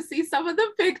got to see some of the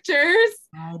pictures.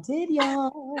 I did,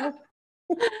 y'all.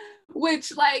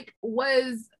 which like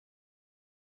was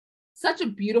such a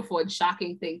beautiful and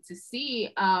shocking thing to see.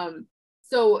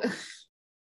 So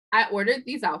I ordered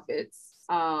these outfits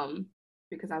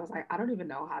because I was like, I don't even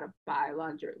know how to buy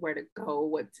lingerie, where to go,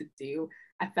 what to do.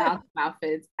 I found some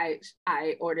outfits.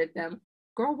 I ordered them.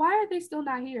 Girl, why are they still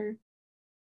not here?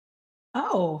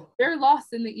 Oh. They're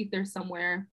lost in the ether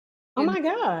somewhere. Oh my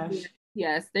gosh.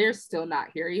 Yes, they're still not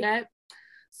here yet.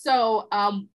 So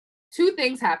two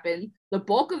things happened. The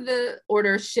bulk of the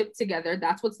order shipped together.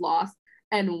 That's what's lost.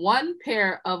 And one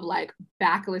pair of like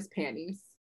backless panties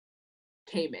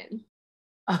came in.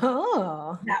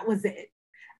 Oh. That was it.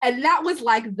 And that was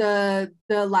like the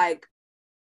like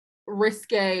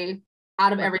risque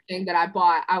out of everything that I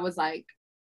bought. I was like,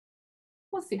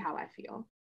 we'll see how I feel.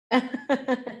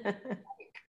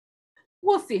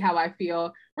 We'll see how I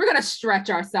feel. We're gonna stretch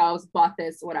ourselves, bought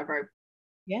this, whatever.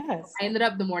 Yes. I ended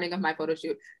up the morning of my photo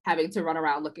shoot having to run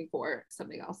around looking for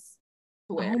something else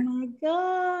to wear. Oh my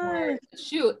god.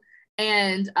 Shoot.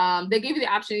 And they gave you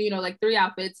the option, you know, like 3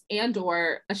 outfits and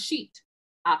or a sheet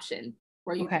option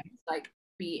where you can like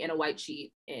be in a white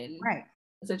sheet and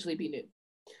essentially be nude.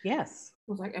 Yes.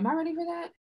 I was like, am I ready for that?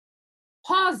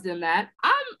 Paused in that.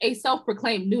 I'm a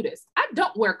self-proclaimed nudist. I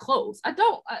don't wear clothes. I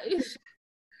don't.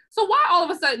 So why all of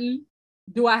a sudden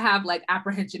do I have like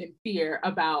apprehension and fear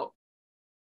about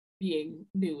being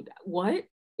nude? What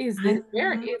is this?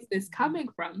 Where is this coming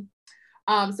from?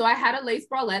 So I had a lace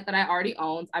bralette that I already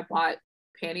owned. I bought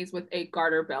panties with a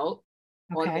garter belt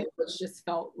on it, which just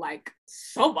felt like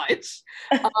so much.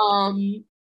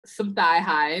 Some thigh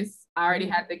highs. I already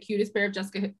had the cutest pair of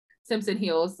Jessica Simpson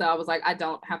heels, so I was like, I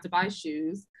don't have to buy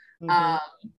shoes. And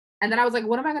then I was like,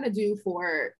 what am I gonna do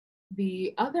for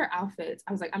the other outfits?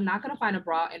 I was like, I'm not gonna find a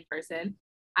bra in person.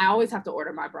 I always have to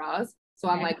order my bras. So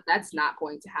I'm like, that's not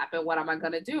going to happen. What am I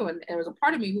gonna do? And there was a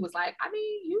part of me who was like, I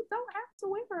mean, you don't have to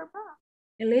wear a bra.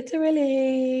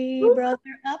 Literally, bras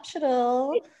are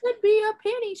optional. It could be a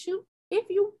panty shoot if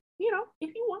you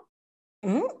want.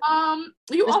 You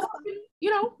also can, you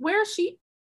know, wear a sheet.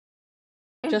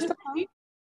 Just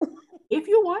if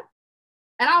you want.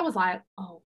 And I was like,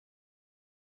 oh,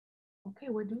 okay,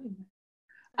 we're doing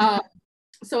that.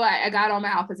 So I got all my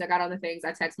outfits, I got all the things.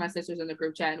 I text my sisters in the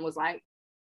group chat and was like,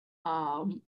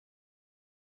 full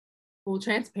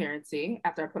transparency,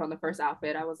 after I put on the first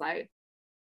outfit, I was like,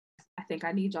 I think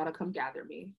I need y'all to come gather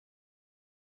me.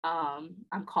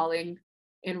 I'm calling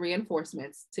in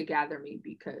reinforcements to gather me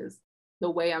because the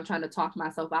way I'm trying to talk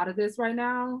myself out of this right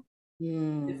now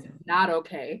is not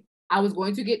okay. I was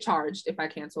going to get charged if I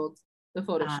canceled the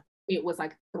photo shoot. It was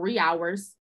like 3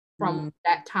 hours from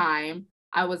that time.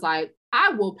 I was like,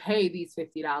 I will pay these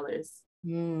 $50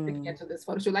 to cancel this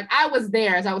photo shoot. Like I was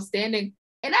there as I was standing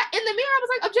and in the mirror, I was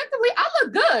like, objectively, I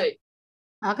look good.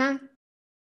 Okay.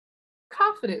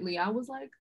 Confidently, I was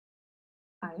like,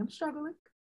 I am struggling.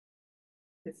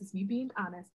 This is me being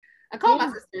honest. I called my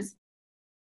sisters.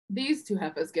 These two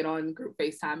heifers get on group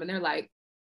FaceTime and they're like,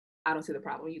 I don't see the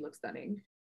problem. You look stunning.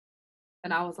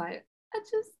 And I was like, I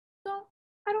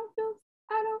don't.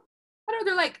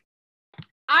 They're like,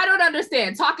 I don't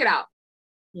understand. Talk it out.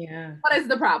 Yeah. What is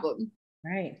the problem?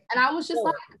 Right. And I was just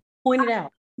like, point it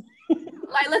out.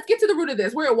 Like, let's get to the root of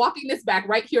this. We're walking this back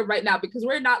right here, right now, because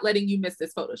we're not letting you miss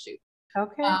this photo shoot.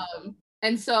 Okay.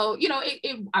 And so, you know,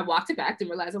 I walked it back and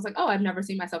realized I was like, oh, I've never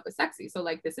seen myself as sexy. So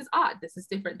like, this is odd. This is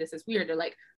different. This is weird. They're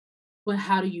like, but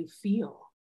how do you feel?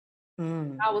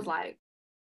 I was like,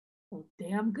 oh,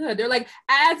 damn good. They're like,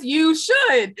 as you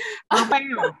should.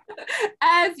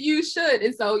 As you should.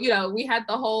 And so, you know, we had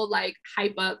the whole like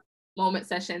hype up moment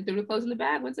session, threw the clothes in the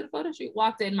bag, went to the photo shoot,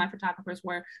 walked in. My photographers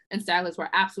and stylists were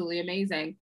absolutely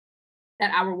amazing.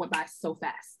 That hour went by so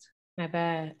fast. I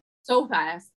bet. So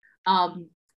fast.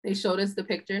 They showed us the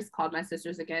pictures, called my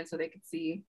sisters again so they could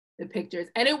see the pictures.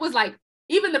 And it was like,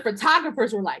 even the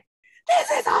photographers were like,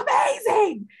 this is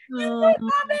amazing. You look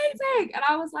amazing. And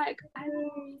I was like, I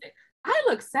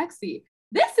look sexy.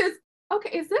 This is,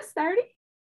 okay, is this 30?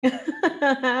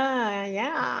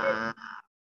 Yeah.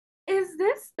 Is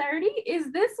this 30?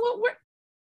 Is this what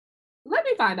let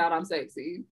me find out I'm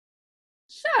sexy.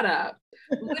 Shut up.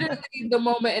 Literally the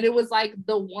moment, and it was like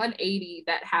the 180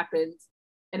 that happened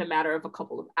in a matter of a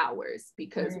couple of hours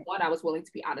because one, I was willing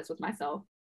to be honest with myself.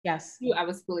 Yes. Two, I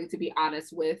was willing to be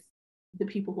honest with the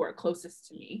people who are closest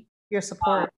to me. Your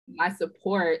support. My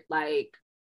support, like,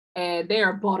 and they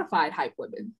are bona fide hype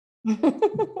women.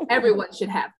 Everyone should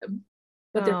have them.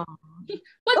 But they're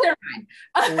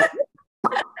fine.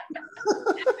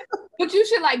 But you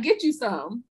should like get you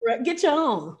some. Right, get your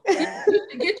own.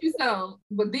 Get you some.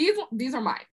 But these are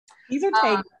mine. These are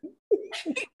taken.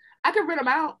 I can rent them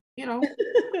out you know,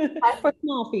 For a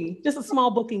small fee, just a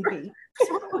small booking fee.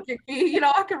 you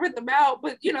know, I can rent them out,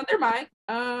 but you know, they're mine.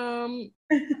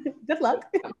 Good luck.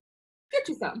 Get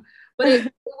you some. But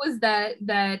it was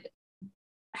that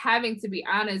having to be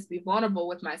honest, be vulnerable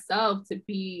with myself, to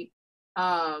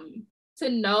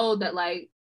know that like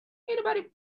ain't nobody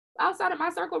outside of my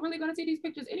circle really gonna see these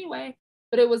pictures anyway.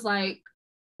 But it was like,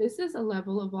 this is a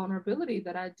level of vulnerability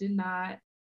that I did not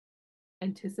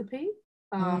anticipate.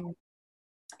 Mm,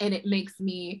 And it makes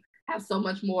me have so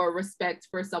much more respect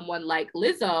for someone like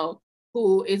Lizzo,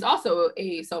 who is also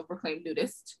a self-proclaimed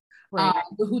nudist, right.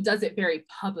 who does it very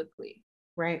publicly,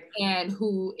 Right. and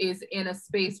who is in a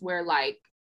space where like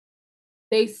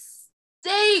they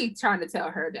stay trying to tell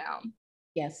her down,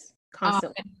 Yes.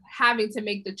 Constantly. and having to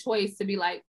make the choice to be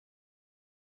like,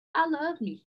 I love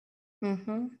me.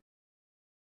 Mm-hmm.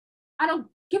 I don't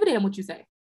give a damn what you say.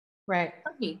 Right.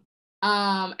 Love me.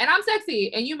 And I'm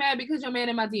sexy, and you mad because your man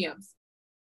in my DMs.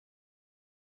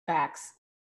 Facts.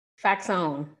 Facts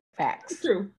on. Facts.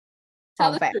 True. Tell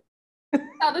On the facts. truth.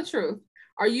 Tell the truth.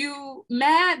 Are you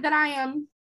mad that I am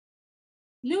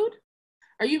nude?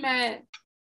 Are you mad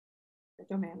that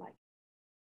your man like?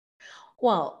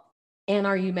 Well, and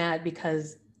are you mad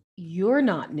because you're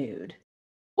not nude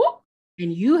Whoop,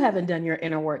 and you haven't done your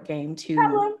inner work game that to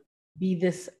one. be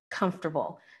this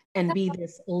comfortable and be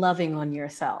this loving on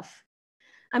yourself?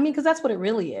 I mean, because that's what it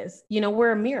really is. You know,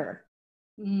 we're a mirror.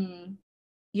 Mm.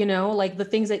 You know, like the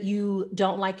things that you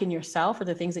don't like in yourself or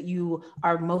the things that you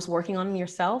are most working on in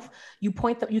yourself, you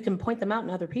can point them out in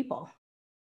other people.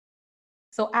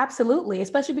 So absolutely,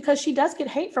 especially because she does get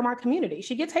hate from our community.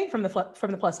 She gets hate from the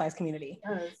plus size community.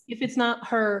 Yes. If it's not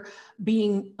her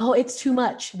being, oh, it's too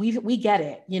much. We get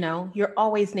it. You know, you're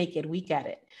always naked. We get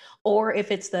it. Or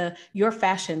if it's your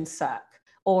fashions suck,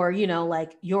 or you know,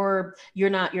 like your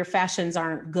fashions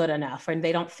aren't good enough, and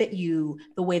they don't fit you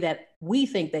the way that we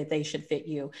think that they should fit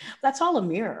you. That's all a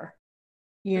mirror.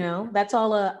 You know, that's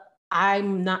all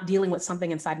I'm not dealing with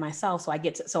something inside myself. I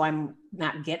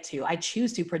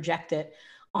choose to project it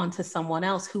onto someone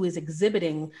else who is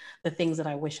exhibiting the things that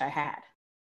I wish I had.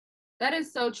 That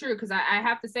is so true, because I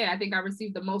have to say, I think I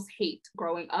received the most hate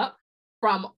growing up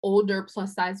from older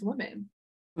plus size women.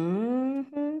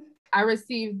 Mm-hmm. I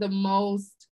received the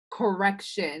most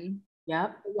correction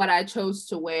Yep. what I chose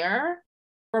to wear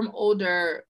from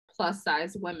older plus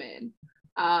size women.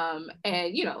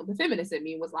 And you know, the feminist in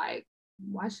me was like,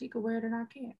 why she could wear it and I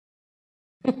can't?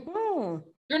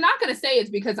 You're not gonna say it's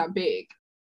because I'm big.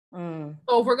 Mm.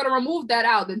 So if we're gonna remove that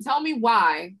out, then tell me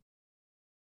why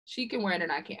she can wear it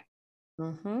and I can't.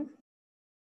 Mm-hmm.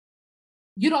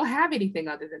 You don't have anything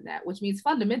other than that, which means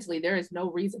fundamentally there is no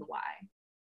reason why.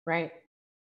 Right.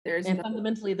 There's And no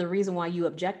fundamentally, the reason why you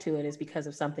object to it is because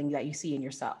of something that you see in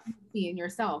yourself. in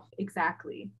yourself.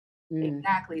 Exactly. Mm.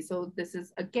 Exactly. So this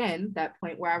is again that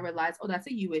point where I realized, oh, that's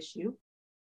a you issue,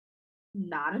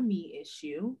 not a me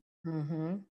issue.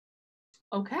 Mm-hmm.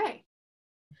 Okay.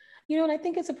 You know, and I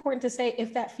think it's important to say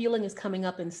if that feeling is coming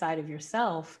up inside of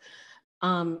yourself,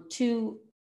 to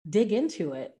dig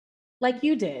into it like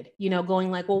you did, you know, going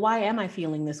like, well, why am I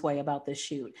feeling this way about this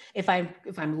shoot? I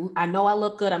know I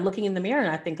look good, I'm looking in the mirror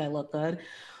and I think I look good.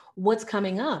 What's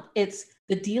coming up? It's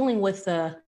the dealing with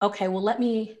okay, well, let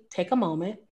me take a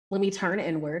moment, let me turn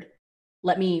inward,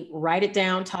 let me write it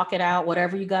down, talk it out,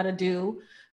 whatever you got to do,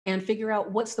 and figure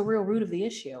out what's the real root of the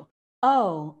issue.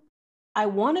 Oh, I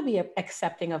want to be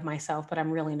accepting of myself, but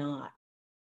I'm really not.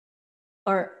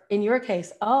 Or in your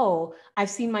case, oh, I've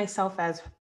seen myself as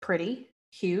pretty,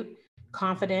 cute,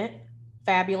 confident,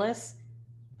 fabulous,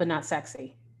 but not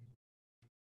sexy.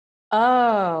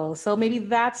 Oh, so maybe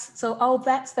that's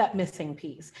that missing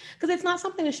piece. Because it's not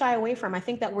something to shy away from. I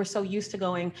think that we're so used to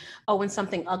going, oh, when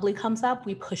something ugly comes up,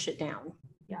 we push it down.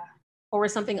 Yeah. Or when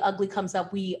something ugly comes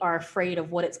up, we are afraid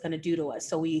of what it's going to do to us.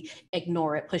 So we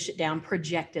ignore it, push it down,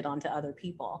 project it onto other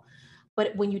people.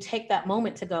 But when you take that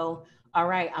moment to go, all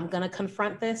right, I'm going to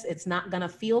confront this. It's not going to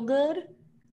feel good,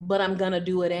 but I'm going to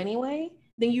do it anyway.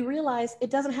 Then you realize it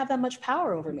doesn't have that much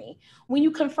power over me. When you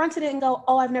confronted it and go,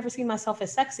 oh, I've never seen myself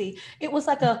as sexy, it was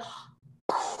like a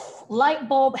light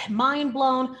bulb, mind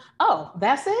blown. Oh,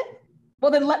 that's it? Well,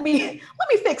 then let me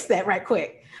fix that right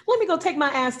quick. Let me go take my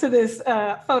ass to this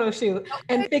photo shoot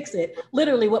and fix it,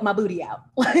 literally with my booty out.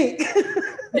 Like,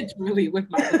 literally with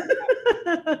my booty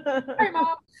out. Sorry,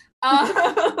 mom.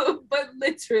 But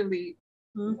literally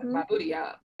with my booty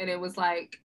out. And it was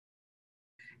like,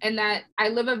 and that I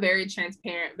live a very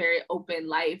transparent, very open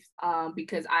life,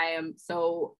 because I am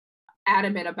so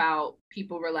adamant about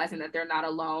people realizing that they're not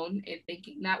alone in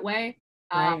thinking that way.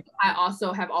 Right. I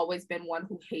also have always been one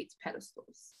who hates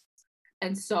pedestals.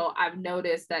 And so I've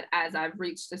noticed that as I've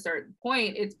reached a certain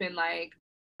point, it's been like,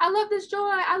 I love this joy.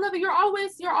 I love it. You're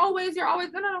always. No,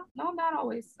 I'm not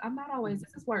always. I'm not always.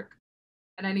 This is work.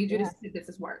 And I need you to see that this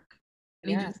is work. I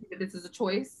need you to see that this is a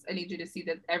choice. I need you to see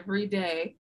that every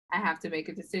day I have to make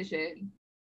a decision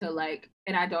to like,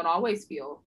 and I don't always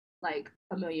feel like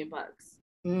 $1,000,000.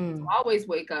 I always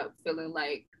wake up feeling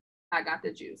like I got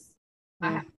the juice.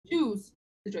 I have to choose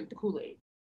to drink the Kool-Aid.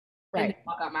 Right. And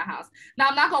walk out my house. Now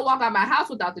I'm not gonna walk out my house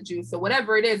without the juice. So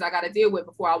whatever it is I gotta deal with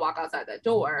before I walk outside that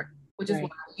door, which is why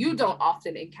you don't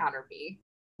often encounter me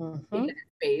in that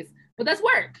space. But that's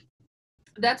work.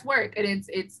 That's work. And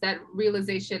it's that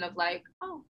realization of like,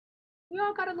 oh, we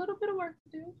all got a little bit of work to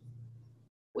do.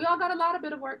 We all got a lot of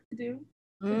bit of work to do,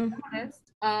 to be honest.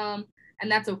 And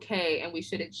that's okay. And we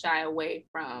shouldn't shy away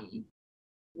from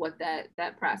what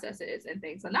that process is and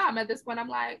things. So now I'm at this point, I'm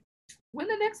like, when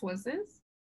the next one, sis?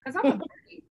 Because I'm a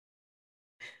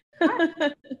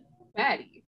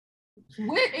baddie.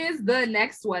 What is the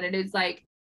next one? And it's like,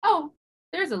 oh,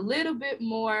 there's a little bit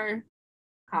more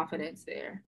confidence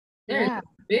there. There's a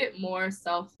bit more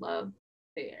self-love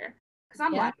there. Because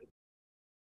I'm like,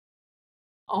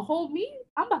 a whole me?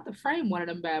 I'm about to frame one of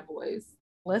them bad boys.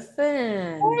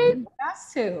 Listen, right?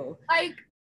 Has to. Like,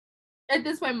 at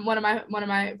this point, one of my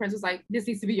friends was like, this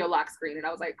needs to be your lock screen. And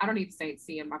I was like, I don't need to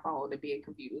see my phone and being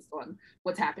confused on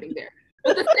what's happening there.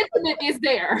 But the sentiment is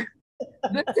there.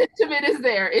 The sentiment is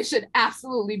there. It should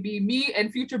absolutely be me and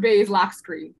Future Bay's lock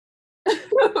screen.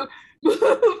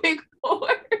 Moving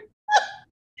forward.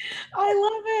 I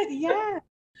love it. Yeah.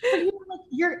 But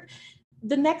you're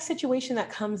the next situation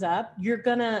that comes up, you're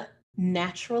gonna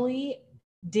naturally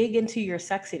dig into your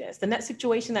sexiness. The next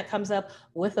situation that comes up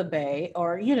with a bae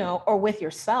or, or with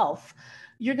yourself,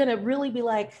 you're going to really be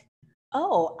like,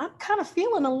 oh, I'm kind of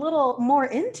feeling a little more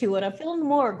into it. I'm feeling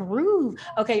more groove.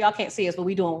 Okay, y'all can't see us, but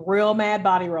we doing real mad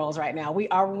body rolls right now. We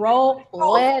are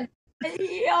rolling.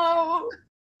 Yo.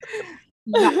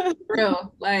 Not for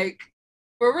real. Like,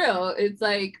 for real. It's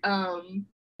like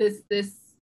this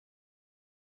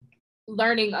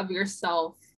learning of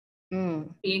yourself.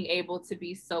 Being able to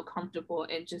be so comfortable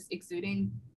and just exuding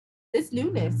this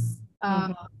newness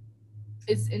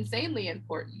is insanely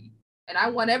important. And I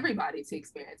want everybody to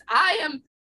experience. I am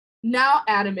now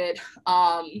adamant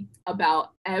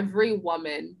about every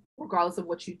woman, regardless of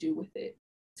what you do with it,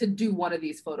 to do one of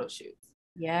these photo shoots.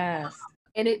 Yes.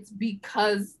 And it's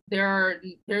because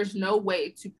there's no way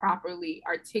to properly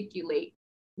articulate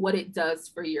what it does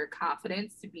for your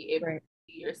confidence to be able to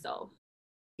see yourself.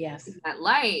 Yes. In that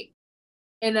light.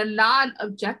 In a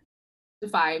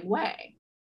non-objectifying way.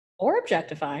 Or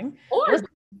objectifying. I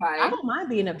don't mind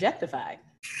being objectified.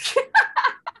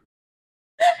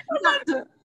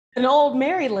 An old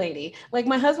married lady. Like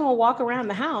my husband will walk around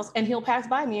the house and he'll pass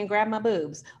by me and grab my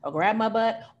boobs or grab my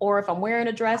butt. Or if I'm wearing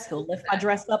a dress, he'll lift my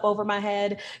dress up over my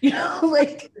head.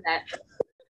 Like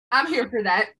I'm here for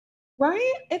that.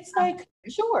 Right? It's like,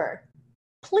 sure.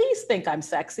 Please think I'm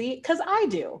sexy because I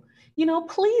do.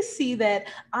 Please see that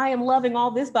I am loving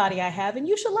all this body I have and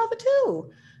you should love it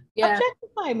too. Yeah.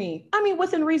 Objectify me. I mean,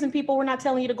 within reason, people, we're not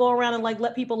telling you to go around and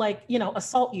let people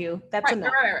assault you. That's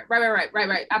enough.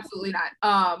 Right. Absolutely not.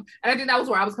 And I think that was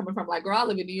where I was coming from. Like, girl, I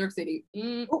live in New York City. I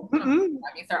mean,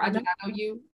 sir, I do not know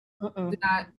you. Do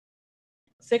not.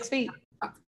 6 feet.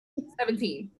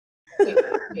 17. Give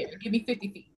me 50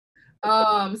 feet.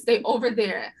 Stay over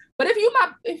there. But if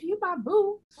you my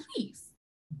boo, please,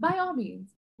 by all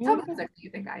means. Tell me exactly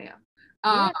you think I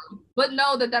am. But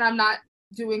know that I'm not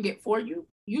doing it for you.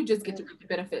 You just get to reap the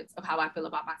benefits of how I feel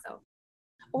about myself.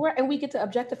 And we get to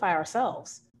objectify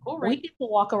ourselves. We get to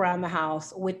walk around the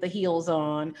house with the heels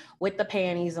on, with the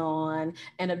panties on,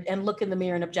 and look in the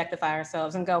mirror and objectify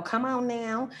ourselves and go, come on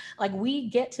now. Like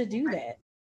we get to do that.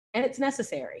 And it's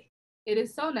necessary. It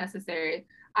is so necessary.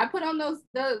 I put on them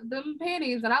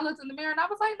panties and I looked in the mirror and I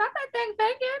was like, not that thing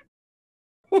thinking.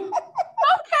 Okay,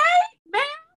 man.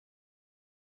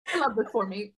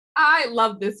 I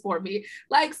love this for me.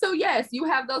 Like, so yes, you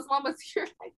have those moments you're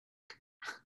like,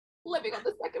 living on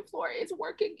the second floor is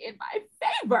working in my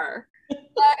favor.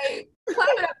 Like,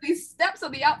 climbing up these steps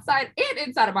on the outside and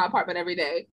inside of my apartment every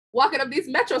day, walking up these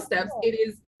metro steps, it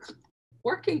is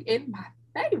working in my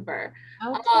favor.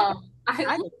 Okay.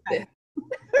 I love this.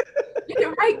 Get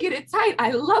it right, get it tight.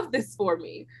 I love this for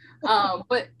me.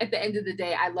 But at the end of the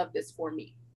day, I love this for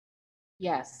me.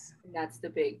 Yes. And that's the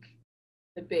big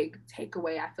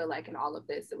takeaway, I feel like, in all of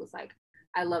this. It was like,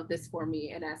 I love this for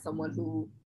me. And as someone who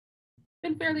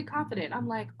been fairly confident, I'm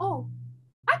like, oh,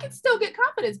 I can still get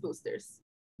confidence boosters.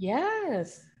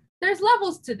 Yes. There's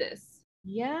levels to this.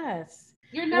 Yes.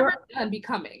 You're never done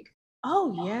becoming.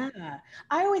 Oh yeah.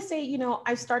 I always say,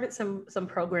 I've started some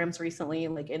programs recently,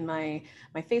 like in my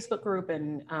Facebook group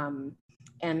and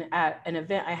at an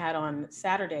event I had on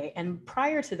Saturday. And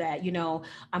prior to that,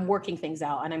 I'm working things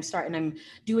out and I'm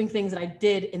doing things that I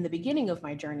did in the beginning of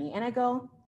my journey. And I go,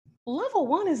 level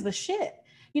 1 is the shit.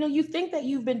 You think that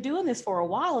you've been doing this for a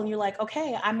while and you're like,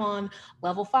 okay, I'm on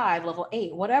level 5, level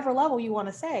 8, whatever level you want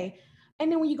to say.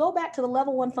 And then when you go back to the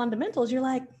level 1 fundamentals, you're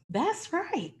like, that's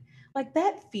right. Like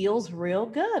that feels real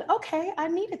good. Okay, I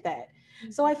needed that.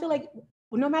 So I feel like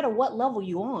no matter what level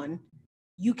you on,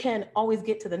 you can always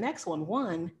get to the next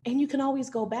one, and you can always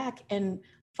go back and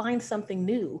find something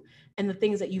new and the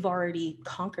things that you've already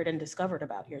conquered and discovered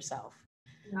about yourself.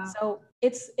 Yeah. So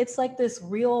it's like this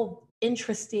real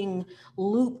interesting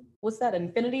loop. What's that?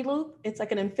 Infinity loop? It's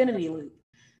like an infinity loop,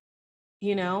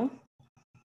 you know?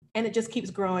 And it just keeps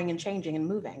growing and changing and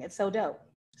moving. It's so dope.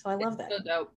 So I love that. So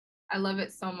dope. I love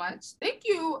it so much. Thank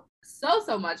you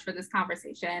so much for this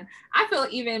conversation. I feel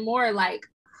even more like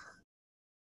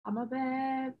I'm a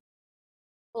bad.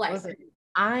 Like, Listen,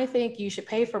 I think you should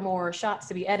pay for more shots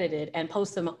to be edited and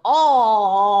post them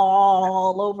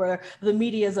all over the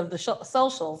medias of the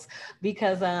socials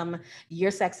because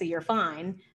you're sexy, you're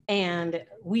fine, and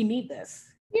we need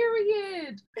this.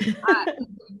 period.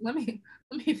 Let me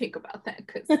think about that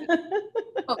because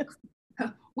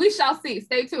we shall see.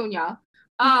 Stay tuned, y'all.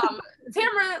 Tamara,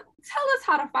 tell us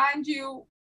how to find you,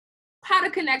 how to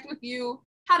connect with you,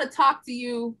 how to talk to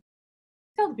you.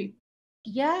 Tell the people.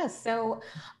 Yes. So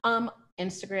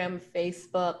Instagram,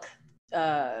 Facebook,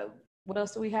 what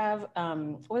else do we have?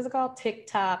 What is it called?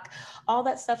 TikTok. All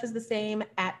that stuff is the same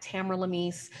at Tamara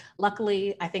Lamise.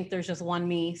 Luckily, I think there's just one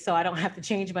me, so I don't have to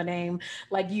change my name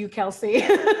like you, Kelsey.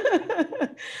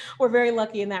 We're very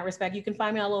lucky in that respect. You can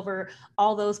find me all over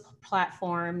all those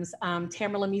platforms.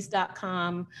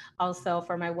 TamaraLamise.com also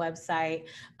for my website.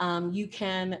 You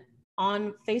can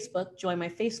on Facebook, join my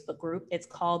Facebook group. It's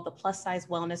called the Plus Size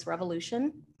Wellness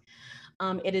Revolution.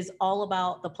 It is all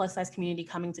about the plus size community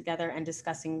coming together and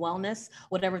discussing wellness,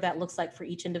 whatever that looks like for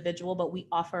each individual. But we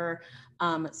offer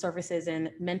services in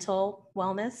mental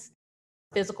wellness,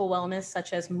 physical wellness,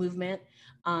 such as movement,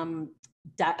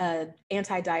 anti-diet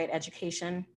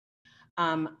education,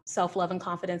 self-love and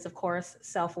confidence, of course,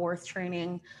 self-worth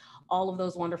training, all of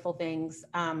those wonderful things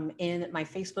in my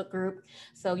Facebook group.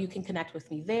 So you can connect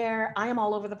with me there. I am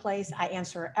all over the place. I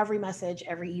answer every message,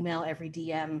 every email, every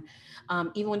DM.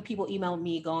 Even when people email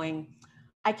me going,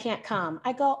 I can't come,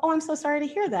 I go, oh, I'm so sorry to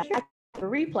hear that. I a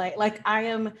replay. Like I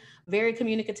am very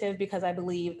communicative because I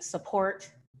believe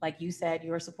support, like you said,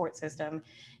 your support system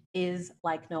is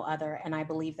like no other. And I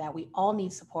believe that we all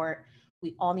need support.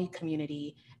 We all need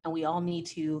community, and we all need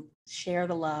to share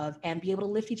the love and be able to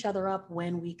lift each other up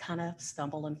when we kind of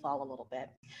stumble and fall a little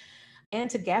bit, and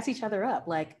to gas each other up.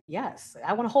 Like, yes,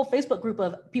 I want a whole Facebook group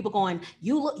of people going,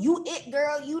 you it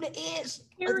girl, you the ish,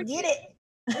 let's get it.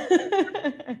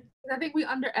 I think we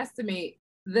underestimate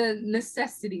the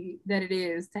necessity that it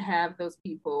is to have those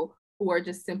people who are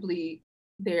just simply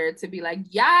there to be like,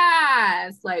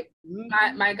 yes, like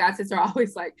my god sister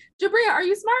always like, Jabria, are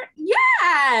you smart?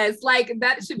 Yes, like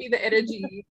that should be the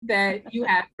energy that you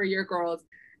have for your girls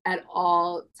at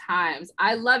all times.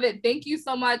 I love it. Thank you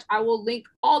so much. I will link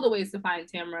all the ways to find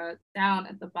Tamara down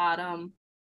at the bottom.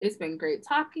 It's been great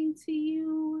talking to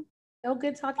you. So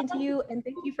good talking to you, and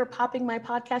thank you for popping my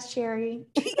podcast cherry.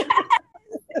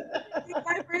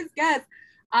 My first guest.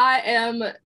 I am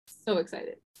so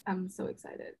excited. I'm so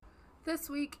excited.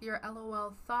 This week, your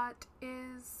LOL thought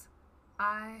is,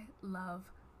 I love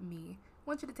me. I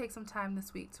want you to take some time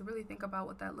this week to really think about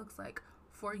what that looks like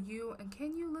for you. And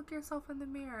can you look yourself in the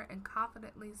mirror and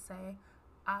confidently say,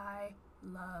 I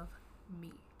love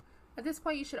me? At this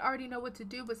point, you should already know what to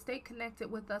do, but stay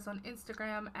connected with us on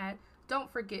Instagram at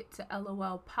Don't Forget to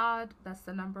LOL Pod. That's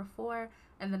the number 4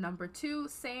 and the number 2.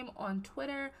 Same on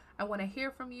Twitter. I want to hear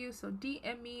from you, so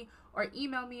DM me or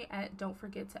email me at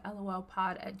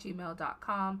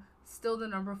don'tforgettololpod@gmail.com. Still the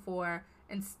number 4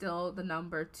 and still the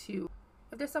number 2.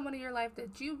 If there's someone in your life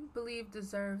that you believe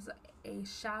deserves a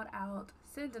shout out,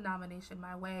 send a nomination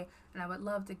my way, and I would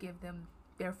love to give them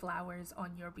their flowers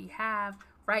on your behalf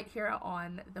right here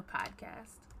on the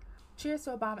podcast. Cheers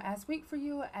to a bomb-ass week for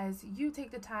you as you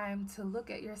take the time to look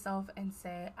at yourself and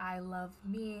say, I love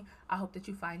me. I hope that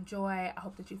you find joy. I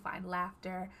hope that you find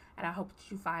laughter. And I hope that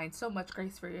you find so much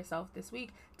grace for yourself this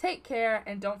week. Take care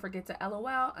and don't forget to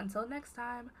LOL. Until next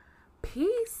time,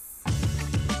 peace.